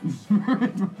 balls.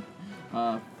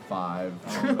 5.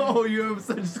 Oh, you have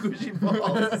such squishy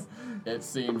balls. It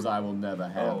seems I will never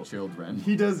have children.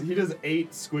 He does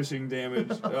 8 squishing damage,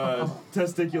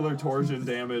 testicular torsion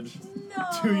damage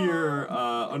to your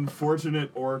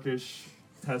unfortunate orcish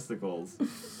testicles.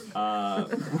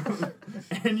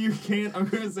 And you can't, I'm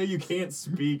going to say you can't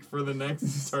speak for the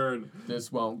next turn.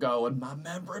 This won't go in my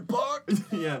memory book.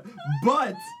 Yeah,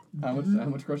 but How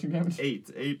much crushing damage?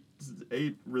 8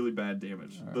 really bad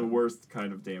damage. All right. The worst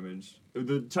kind of damage.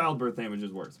 The childbirth damage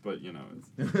is worse, but you know.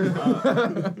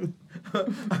 It's,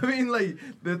 I mean, like,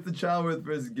 that's the childbirth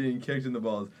versus getting kicked in the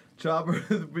balls. Childbirth,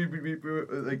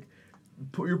 like,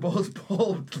 put your balls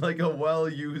pulled like a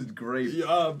well-used grape.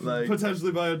 Like,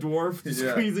 potentially by a dwarf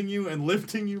Yeah. squeezing you and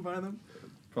lifting you by them.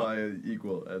 probably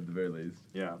equal at the very least.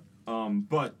 Yeah.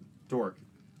 But Dork,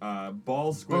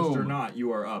 balls squished or Boom. not,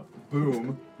 you are up.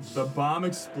 Boom. The bomb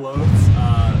explodes.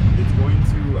 It's going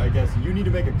to, I guess, you need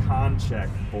to make a con check,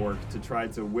 Bork, to try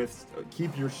to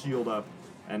keep your shield up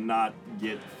and not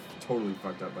get totally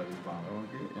fucked up by this bomb.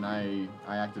 Okay. And I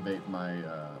activate my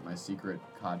my secret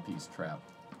codpiece trap.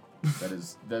 That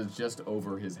is just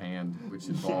over his hand, which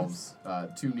involves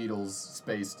 2 needles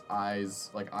spaced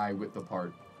eyes, like eye width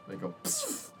apart. They go.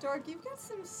 Dork, you've got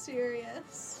some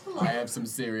serious. I have some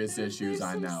serious issues, There's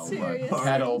I some know, serious but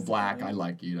Petal things Black, going. I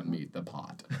like you to meet the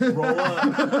pot. Roll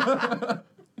a...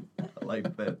 I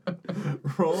like that.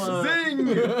 roll a...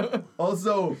 Zing!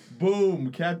 Also,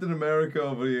 boom, Captain America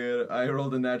over here. I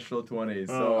rolled a natural 20.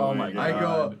 So Oh my I go,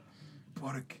 God.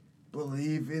 Bork,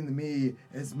 believe in me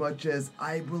as much as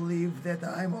I believe that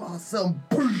I'm awesome.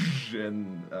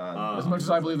 And, As much as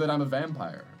I believe that I'm a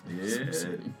vampire. yeah.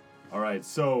 All right,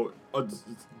 so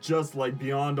just like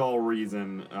beyond all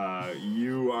reason,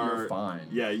 you are You're fine.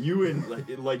 Yeah, you and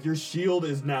like your shield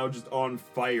is now just on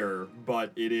fire,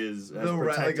 but it has The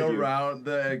protected you. around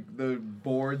the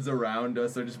boards around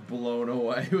us are just blown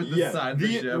away with the side of the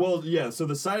ship. Well, yeah. So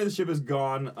the side of the ship is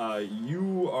gone.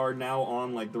 You are now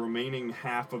on like the remaining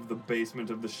half of the basement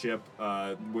of the ship,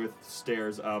 with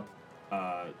stairs up.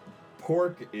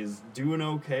 Pork is doing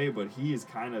okay, but he is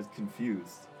kind of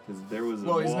confused because there was a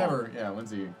Well, he's wall. never. Yeah, when's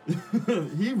he?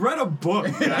 He read a book.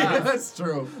 Yeah, guys. that's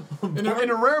true. In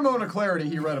a rare moment of clarity,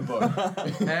 he read a book.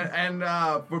 and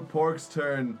for Pork's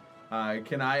turn,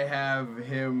 can I have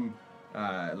him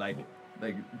like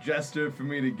gesture for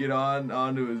me to get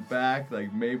onto his back?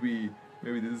 Like maybe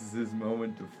this is his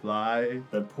moment to fly.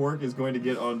 That Pork is going to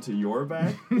get onto your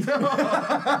back.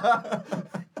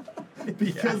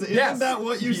 Because isn't that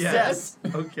what you Yes.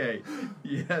 said? Okay.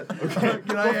 Yes. Okay.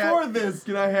 Can I Before this,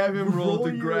 can I have him roll roll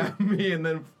to your- grab me and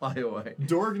then fly away?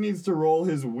 Dorg needs to roll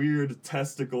his weird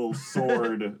testicle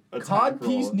sword attack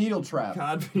Codpiece roll. needle trap.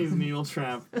 Codpiece needle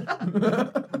trap.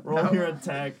 Roll your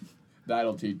attack.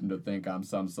 That'll teach him to think I'm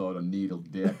some sort of needle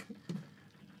dick.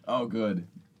 Oh, good.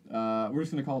 We're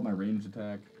just gonna call it my ranged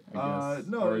attack. I guess.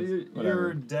 No, Or your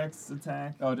whatever. dex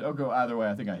attack. Oh, I'll go either way.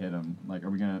 I think I hit him. Like,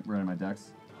 are we gonna run my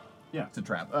dex? Yeah. It's a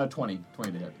trap. 20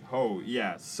 to hit. Oh,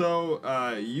 yeah. So,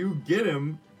 you get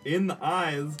him in the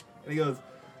eyes, and he goes,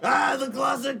 the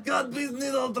classic codpiece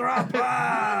needle trap!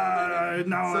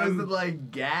 Now So is I'm... it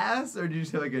like gas, or do you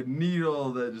just have like a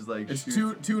needle that just like It's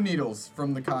shoots? two needles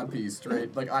from the codpiece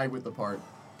straight, like eye width apart.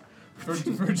 For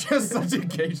just such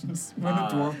occasions when a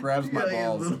dwarf grabs You my got, like,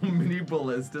 balls. little mini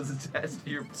ballistas attached to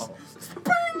your balls.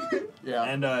 Yeah.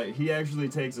 And he actually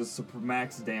takes a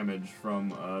max damage from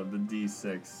the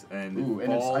D6 and Ooh,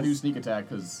 and falls. I do sneak attack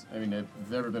because I mean, if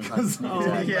there's ever been a time to sneak Oh,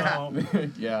 attack. yeah. no.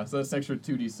 Yeah, so that's extra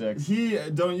 2d6.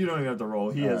 You don't even have to roll.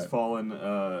 He has Alright. fallen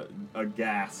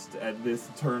aghast at this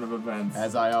turn of events.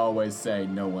 As I always say,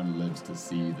 no one lives to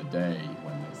see the day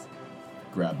when they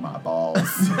grab my balls.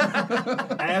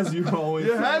 As you always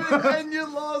You say. had it and you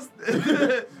lost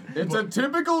it. It's a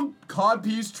typical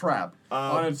codpiece trap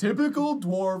on a typical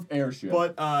dwarf airship.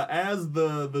 But as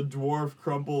the dwarf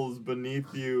crumples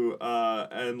beneath you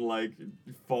and like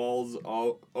falls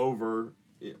over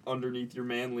underneath your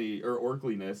manly or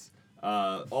orkliness,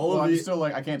 all well, of I'm the still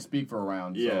like I can't speak for a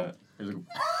round. Yeah. So there's a,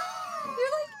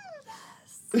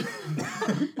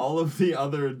 all of the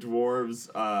other dwarves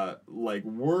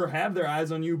have their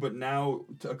eyes on you, but now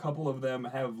a couple of them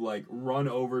have like run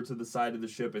over to the side of the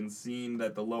ship and seen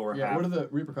that the lower yeah. half. What are the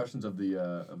repercussions of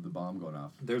the bomb going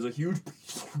off? There's a huge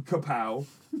kapow.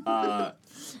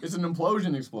 It's an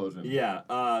implosion explosion. Yeah,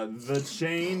 the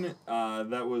chain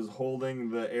that was holding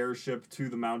the airship to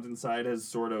the mountainside has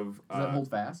sort of. Does that hold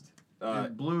fast?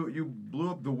 You blew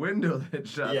up the window that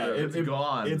shot yeah, there. It's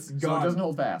gone. It's So gone. it doesn't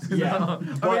hold fast. Yeah,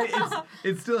 I mean,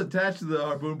 it's still attached to the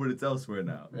harpoon, but it's elsewhere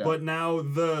now. Yeah. But now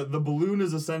the balloon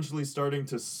is essentially starting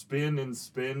to spin and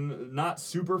spin, not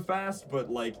super fast,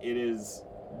 but like it is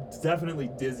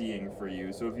definitely dizzying for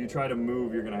you. So if you try to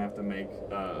move, you're gonna have to make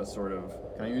a sort of.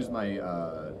 Can I use my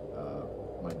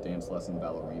my dance lesson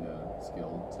ballerina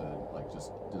skill to like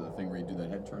just do the thing where you do the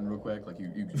head turn real quick. Like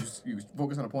you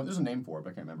focus on a point. There's a name for it,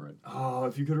 but I can't remember it. Oh,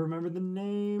 if you could remember the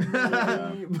name.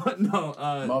 But no.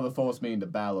 Mother forced me into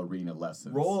ballerina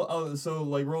lessons. Roll. Oh, so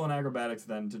like roll an acrobatics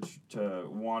then to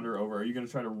wander over. Are you gonna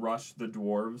try to rush the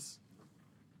dwarves?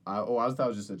 I thought it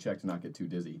was just a check to not get too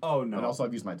dizzy. Oh no. And also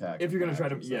I've used my attack. If you're gonna try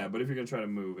to, action, so. yeah, but if you're gonna try to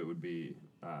move, it would be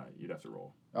you'd have to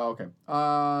roll. Oh, okay.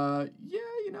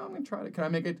 Yeah, I'm gonna try to. Can I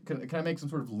make it? Can I make some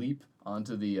sort of leap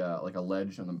onto the like a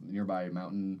ledge on the nearby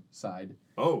mountain side?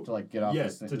 Oh. To like get off.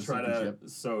 Yes, this to try to ship?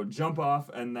 so jump off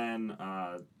and then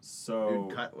so.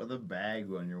 Dude, cut with a bag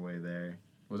on your way there.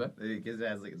 Was that? Because it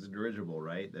has like it's a dirigible,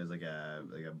 right? There's like a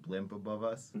blimp above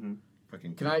us. Mm-hmm.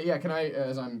 Fucking. Can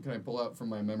I pull out from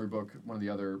my memory book one of the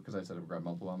other because I said I've grabbed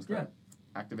multiple bombs. Can I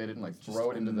activate it and like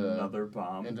throw it into another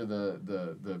bomb into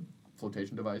the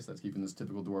flotation device that's keeping this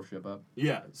typical dwarf ship up?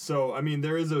 Yeah, so I mean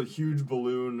there is a huge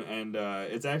balloon and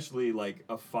it's actually like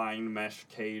a fine mesh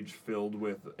cage filled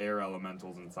with air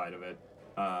elementals inside of it,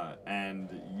 and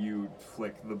you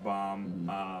flick the bomb.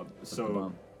 So the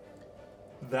bomb.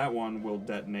 that one will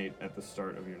detonate at the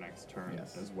start of your next turn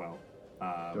as well. Do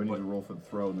I need to roll for the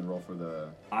throw and then roll for the...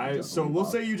 So we'll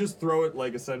say you just throw it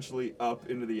like essentially up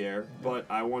into the air, but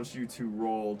I want you to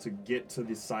roll to get to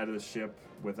the side of the ship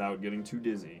without getting too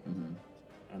dizzy,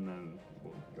 and then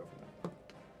we'll go from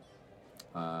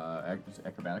there.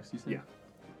 Acrobatics, you said?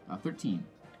 Yeah. 13.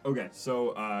 Okay,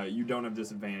 so you don't have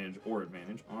disadvantage or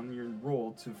advantage on your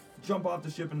roll to jump off the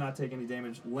ship and not take any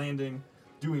damage, landing,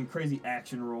 doing crazy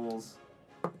action rolls.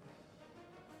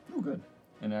 Oh, good.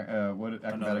 And what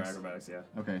acrobatics? Another acrobatics, yeah.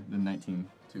 Okay, then 19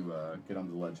 to get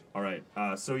onto the ledge. All right.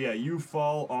 So yeah, you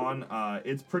fall on.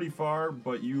 It's pretty far,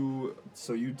 but you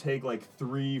take like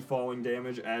 3 falling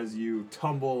damage as you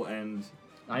tumble and.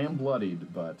 I am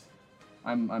bloodied, but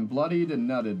I'm bloodied and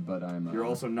nutted, but I'm. You're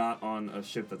also not on a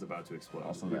ship that's about to explode,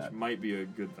 Also which that. might be a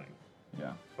good thing.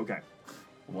 Yeah. Okay.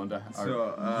 Wonder how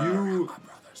So you. my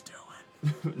brother's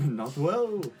doing. Not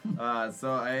well. So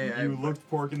I You looked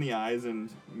Pork in the eyes and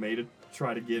made a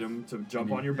try to get him to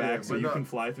jump on your back so you can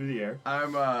fly through the air.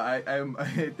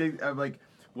 I think I'm like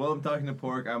while I'm talking to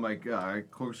Pork, I'm like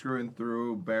corkscrewing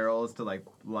through barrels to like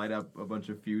light up a bunch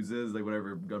of fuses, like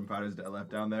whatever gunpowder's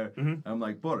left down there. I'm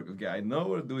like, Pork, okay, I know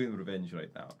we're doing revenge right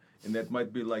now, and that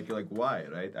might be like why,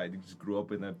 right? I just grew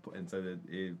up inside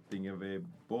a thing of a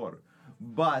boar,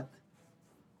 but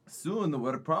soon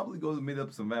we're probably going to meet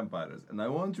up some vampires, and I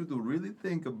want you to really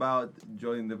think about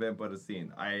joining the vampire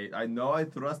scene. I know I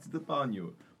thrust it upon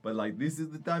you, but like this is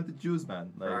the time to choose,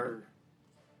 man. Like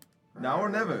now or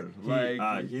never.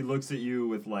 He looks at you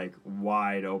with like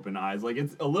wide open eyes. Like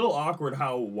it's a little awkward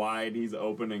how wide he's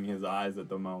opening his eyes at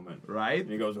the moment. Right?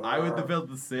 And he goes, I would have felt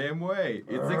the same way.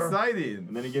 It's exciting.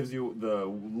 And then he gives you the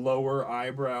lower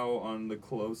eyebrow on the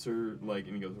closer, like,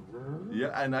 and he goes,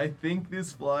 Yeah, and I think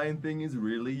this flying thing is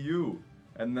really you.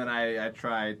 And then I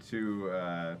try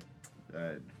to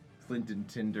Flint and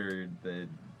Tinder the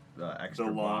extra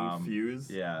the long bomb.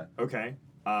 fuse. Yeah. Okay.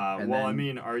 And well, I then-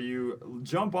 mean, are you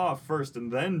jump off first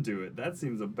and then do it? That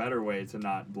seems a better way to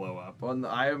not blow up. Well,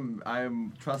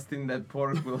 I'm trusting that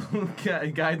Pork will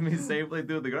guide me safely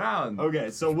to the ground. Okay,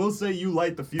 so we'll say you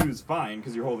light the fuse fine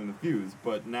because you're holding the fuse,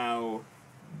 but now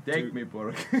Take me,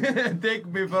 Pork. Take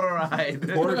me for a ride.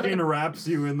 Porkin wraps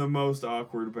you in the most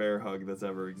awkward bear hug that's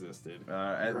ever existed.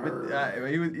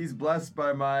 He's blessed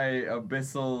by my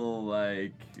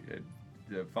abyssal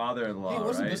father-in-law. Hey, what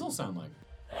does right? abyssal sound like?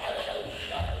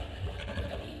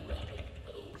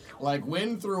 Like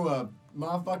wind through a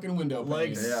motherfucking window pane.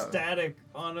 Like static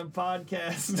on a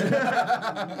podcast.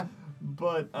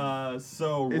 But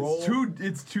so roll.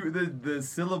 It's too the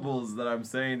syllables that I'm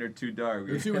saying are too dark.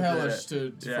 They're too hellish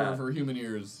for human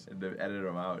ears. And to edit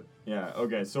them out. Yeah.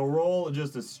 Okay. So roll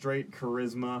just a straight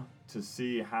charisma to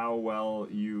see how well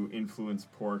you influence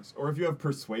Porks, or if you have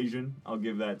persuasion, I'll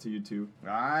give that to you too.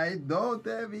 I don't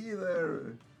have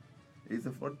either. It's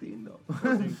a 14 though.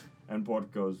 14. And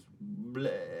Pork goes, bleh.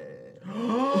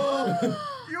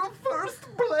 You first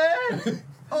bleh!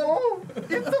 Oh,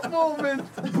 it's a moment!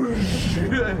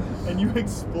 And you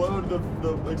explode,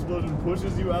 the explosion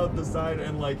pushes you out the side,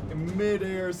 and like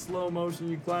mid-air slow motion,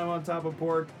 you climb on top of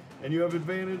Pork, and you have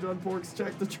advantage on Pork's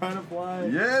check to try to fly.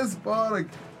 Yes, Pork!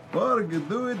 Pork,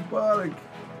 do it, Pork!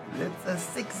 It's a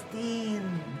 16!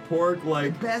 Pork,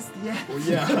 like, Best yet!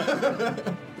 yeah.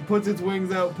 Puts its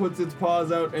wings out, puts its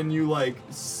paws out, and you like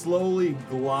slowly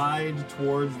glide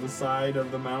towards the side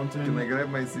of the mountain. Can I grab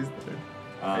my sister?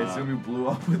 I assume you blew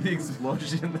up with the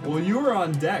explosion. Well, you were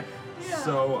on deck, Yeah.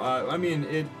 so I mean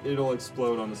it'll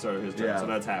explode on the start of his turn, Yeah. so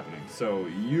that's happening. So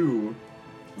you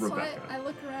So Rebecca. I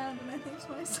look around and I think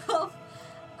to myself,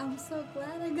 I'm so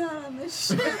glad I got on this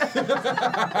ship.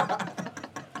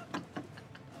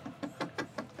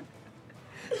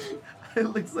 It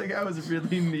looks like I was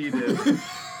really needed.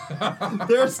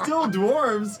 There are still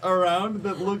dwarves around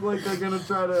that look like they're gonna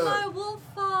try to. My wolf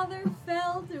father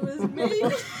fell to his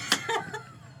mate.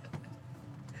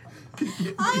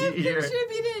 I have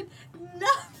contributed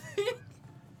nothing.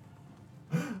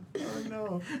 Oh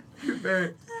no.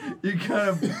 You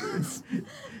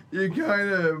kind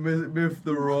of miffed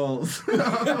the rolls.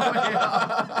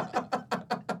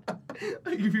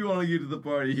 Like if you want to get to the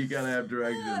party, you gotta have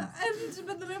directions.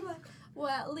 But then I'm like, well,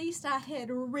 at least I hid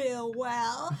real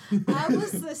well. I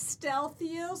was the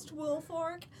stealthiest wolf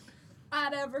orc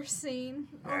I'd ever seen.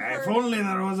 or If heard. only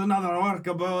there was another orc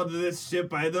aboard this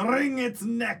ship, I'd wring its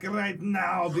neck right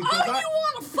now because Oh, you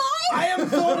want to fight? I am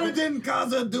Thoradin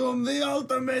Khazad-dûm, the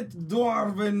ultimate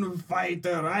dwarven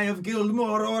fighter. I have killed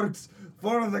more orcs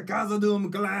for the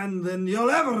Khazad-dûm clan than you'll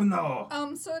ever know.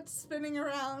 So it's spinning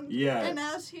around. Yeah. And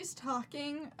as he's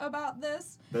talking about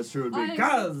this, That's true. It'd be I'm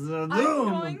Khazad-dûm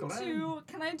going clan. to.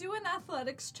 Can I do an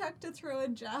athletics check to throw a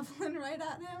javelin right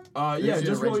at him? Yeah, Usually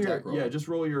just a roll ranged your attack roll. just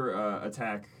roll your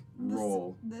attack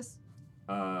roll. This.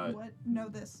 Uh, What? No,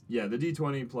 this. yeah, the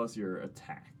d20 plus your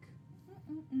attack.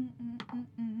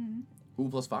 Ooh,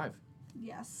 +5.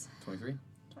 Yes. 23.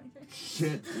 23.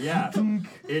 Shit. Yeah.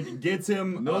 It gets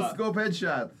him. No scope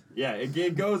headshot. Yeah, it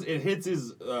hits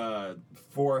his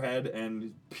forehead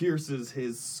and pierces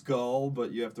his skull,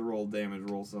 but you have to roll damage.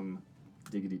 Roll some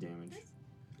diggity damage.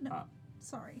 No.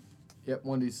 Sorry. Yep,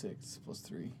 1d6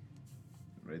 +3.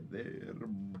 Right there.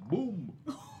 Boom.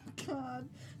 Oh, God.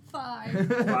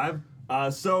 5.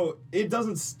 5. So it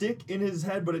doesn't stick in his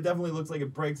head, but it definitely looks like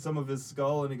it breaks some of his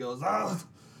skull, and he goes, "Oh,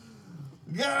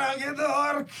 gotta get the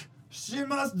orc. She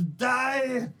must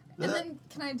die." And then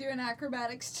can I do an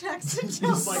acrobatics check to jump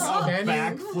Just like off? a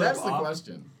backflip That's the off.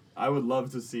 question. I would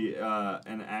love to see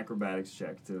an acrobatics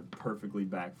check to perfectly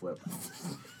backflip.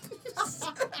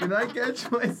 Can I catch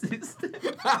my sister?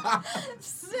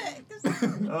 6.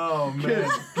 Oh man!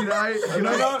 Can I?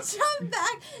 I jump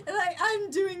back and I'm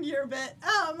doing your bit.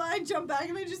 I jump back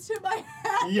and I just hit my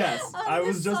head. Yes, on I the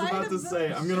was just side about of to the say.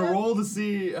 I'm gonna ship. roll to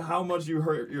see how much you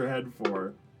hurt your head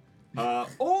for.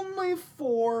 Only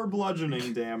 4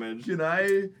 bludgeoning damage. Can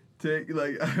I take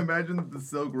I imagine the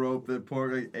silk rope that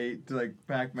Pork ate to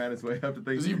Pac-Man his way up to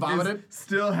things. Does he vomit is it?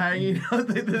 Still hanging out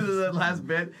the last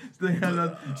bit. Still hanging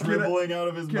out. Dribbling out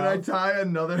of his Can I mouth. tie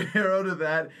another arrow to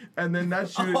that and then not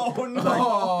shoot Oh, it no.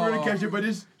 for her to catch it, but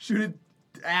just shoot it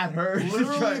at her? Just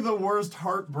Literally try- the worst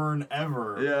heartburn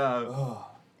ever. Yeah. Ugh.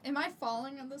 Am I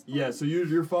falling at this point? Yeah, so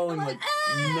you're falling I'm like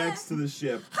like, next to the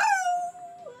ship.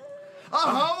 A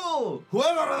howl!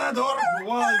 Whoever that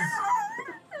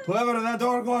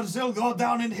orc was, shall go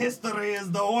down in history as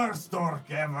the worst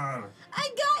orc ever. I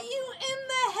got you in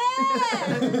the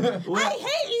head. I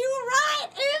hit you right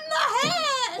in the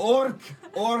head.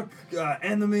 Orc,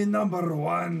 enemy number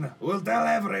 1. We'll tell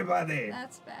everybody.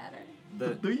 That's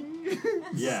better. Ding.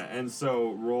 Yeah, and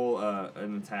so roll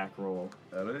an attack roll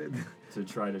Alright. to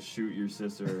try to shoot your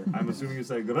sister. I'm assuming you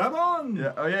say, grab on!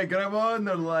 Yeah, oh yeah, grab on,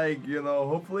 or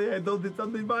hopefully I don't do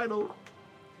something vital.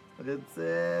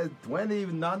 It's 20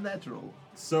 non-natural.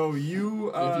 So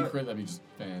you, If you crit, that'd be just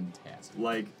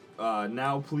fantastic.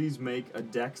 now please make a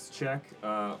dex check,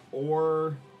 a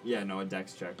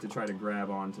dex check to try to grab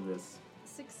onto this.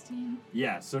 16.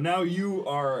 Yeah, so now you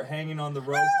are hanging on the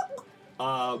rope,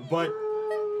 but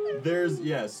there's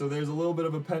a little bit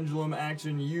of a pendulum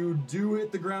action. You do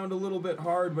hit the ground a little bit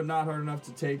hard, but not hard enough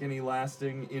to take any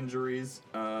lasting injuries,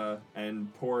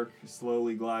 and Pork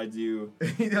slowly glides you.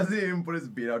 He doesn't even put his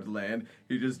feet out to land.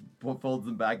 He just folds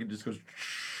them back and just goes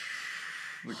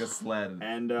like a sled.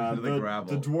 And into the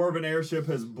gravel. dwarven airship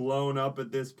has blown up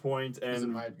at this point,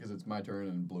 and Because it's my turn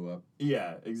and it blew up.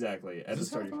 yeah, exactly. At Is the this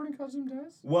how start. Thornton Costume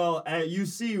dies? Well, you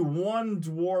see one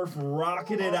dwarf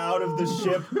rocketed out of the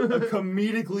ship a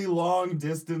comedically long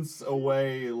distance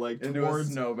away, like Into a towards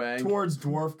snowbank. towards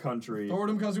dwarf country.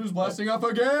 Thornton Costume's blasting up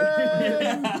again!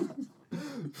 Yeah.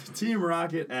 Team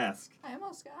Rocket-esque. I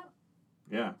almost got him.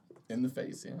 Yeah. In the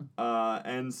face, yeah.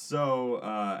 And so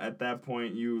at that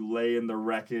point, you lay in the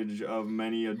wreckage of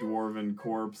many a dwarven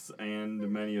corpse and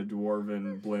many a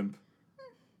dwarven blimp.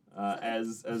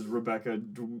 As Rebecca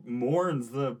mourns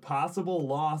the possible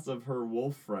loss of her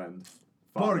wolf friend,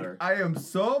 father. Pork, I am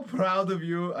so proud of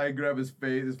you. I grab his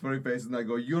funny face, and I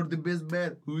go, "You're the best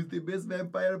man. Who's the best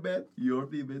vampire man? You're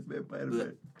the best vampire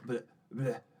man." Bleh,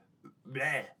 bleh,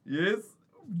 bleh. Yes?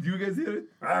 Do you guys hear it?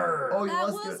 Arr. Oh, you That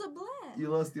lost was your, a blast. you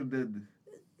lost your dead.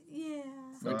 Yeah.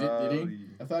 Like, did he? Sorry.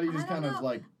 I thought he just I don't kind of know.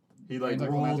 He like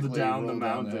rolled down the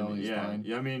mountain.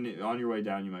 Yeah, I mean, on your way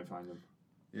down, you might find him.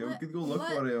 Yeah, we could go look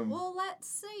for him. Well, let's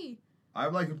see.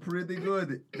 I'm like pretty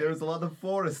good. There's a lot of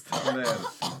forest in there.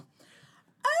 Oh!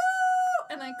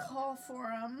 And I call for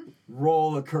him.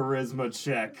 Roll a charisma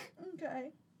check.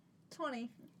 Okay. 20.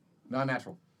 Not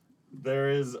natural. There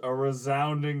is a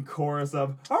resounding chorus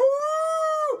of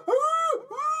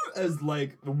as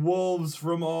like wolves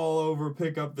from all over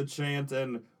pick up the chant,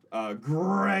 and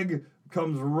Greg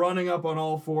comes running up on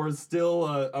all fours, still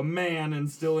a man and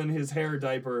still in his hair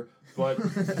diaper, but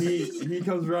he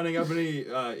comes running up and he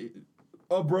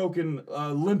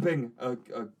limping,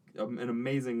 an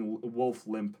amazing wolf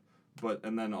limp.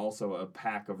 And then also a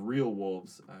pack of real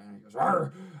wolves. He goes,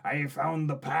 "Rawr! I found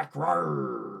the pack,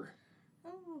 rawr!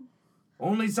 Oh.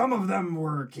 Only some of them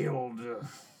were killed.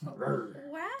 Rawr."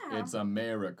 Wow. It's a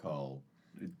miracle.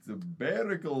 It's a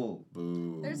miracle.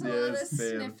 Boo. There's a lot of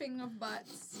sniffing of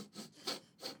butts.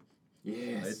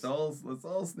 Yes. Let's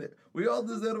all sniff. We all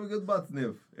deserve a good butt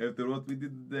sniff after what we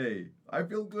did today. I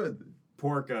feel good.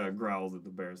 Pork growls at the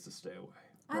bears to stay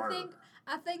away.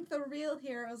 I think the real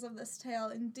heroes of this tale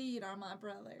indeed are my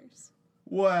brothers.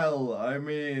 Well, I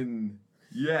mean,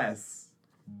 yes,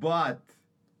 but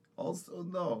also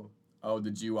no. Oh,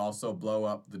 did you also blow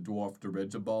up the dwarf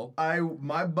dirigible?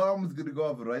 My bomb's gonna go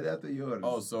off right after yours.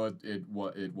 Oh, so it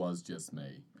was just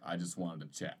me. I just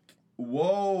wanted to check.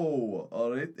 Whoa!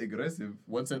 All right, aggressive.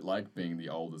 What's it like being the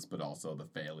oldest but also the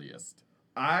failiest?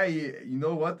 You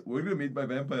know what? We're gonna meet my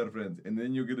vampire friends, and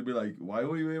then you're gonna be like, "Why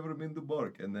were you ever mean to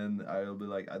Bork?" And then I'll be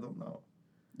like, "I don't know."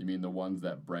 You mean the ones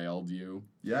that brailed you?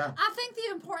 Yeah. I think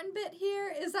the important bit here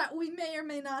is that we may or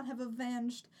may not have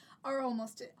avenged our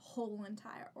almost whole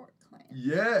entire orc clan.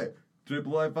 Yeah.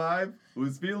 Triple high five.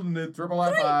 Who's feeling it? Triple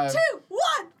high five. 3, 2,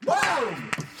 1.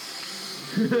 Boom!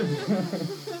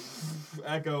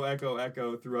 Echo, echo,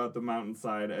 echo throughout the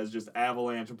mountainside as just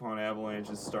avalanche upon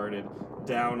avalanches started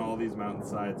down all these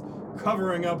mountainsides,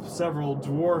 covering up several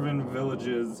dwarven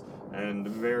villages and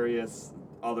various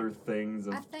other things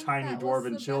of tiny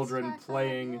dwarven children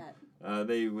playing.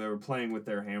 They were playing with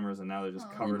their hammers, and now they're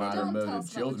just covered might up. have murdered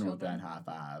children with that high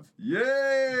five.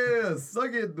 Yeah!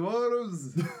 Suck it,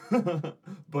 dwarves!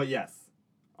 But yes,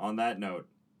 on that note,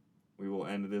 we will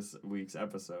end this week's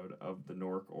episode of the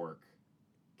Norc Orc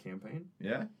campaign.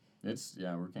 Yeah?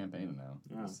 We're campaigning now.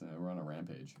 Yeah. We're on a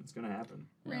rampage. It's gonna happen.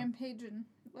 Yeah. Rampaging.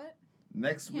 What?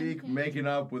 Next week, Campaign. making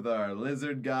up with our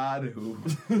lizard god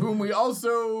Whom we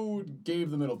also gave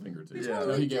the middle finger to. We Yeah.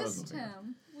 totally he gave us the dissed finger.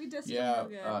 him. We dissed Yeah, him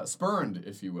real good. spurned,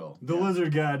 if you will. The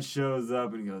lizard god shows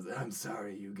up and goes, "I'm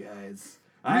sorry, you guys.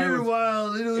 I You're was-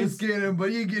 wild, little it's- scared,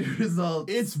 but you get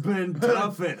results. It's been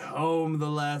tough at home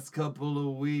the last couple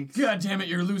of weeks." God damn it,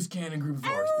 you're a loose cannon group of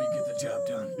orcs, but you get the job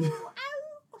done.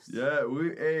 Yeah,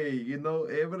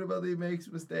 everybody makes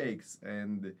mistakes,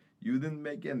 and you didn't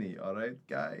make any, alright,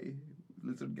 guy?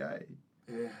 Lizard guy?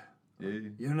 Yeah, Yeah.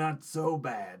 you're not so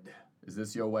bad. Is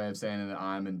this your way of saying that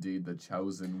I'm indeed the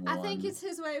chosen one? I think it's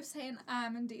his way of saying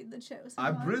I'm indeed the chosen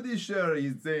I'm one. pretty sure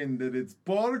he's saying that it's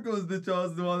Pork who's the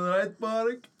chosen one, right,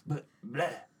 Pork? But blah.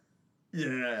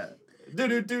 Yeah. Do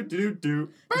do do do do.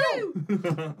 Boo!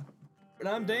 And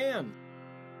I'm Dan.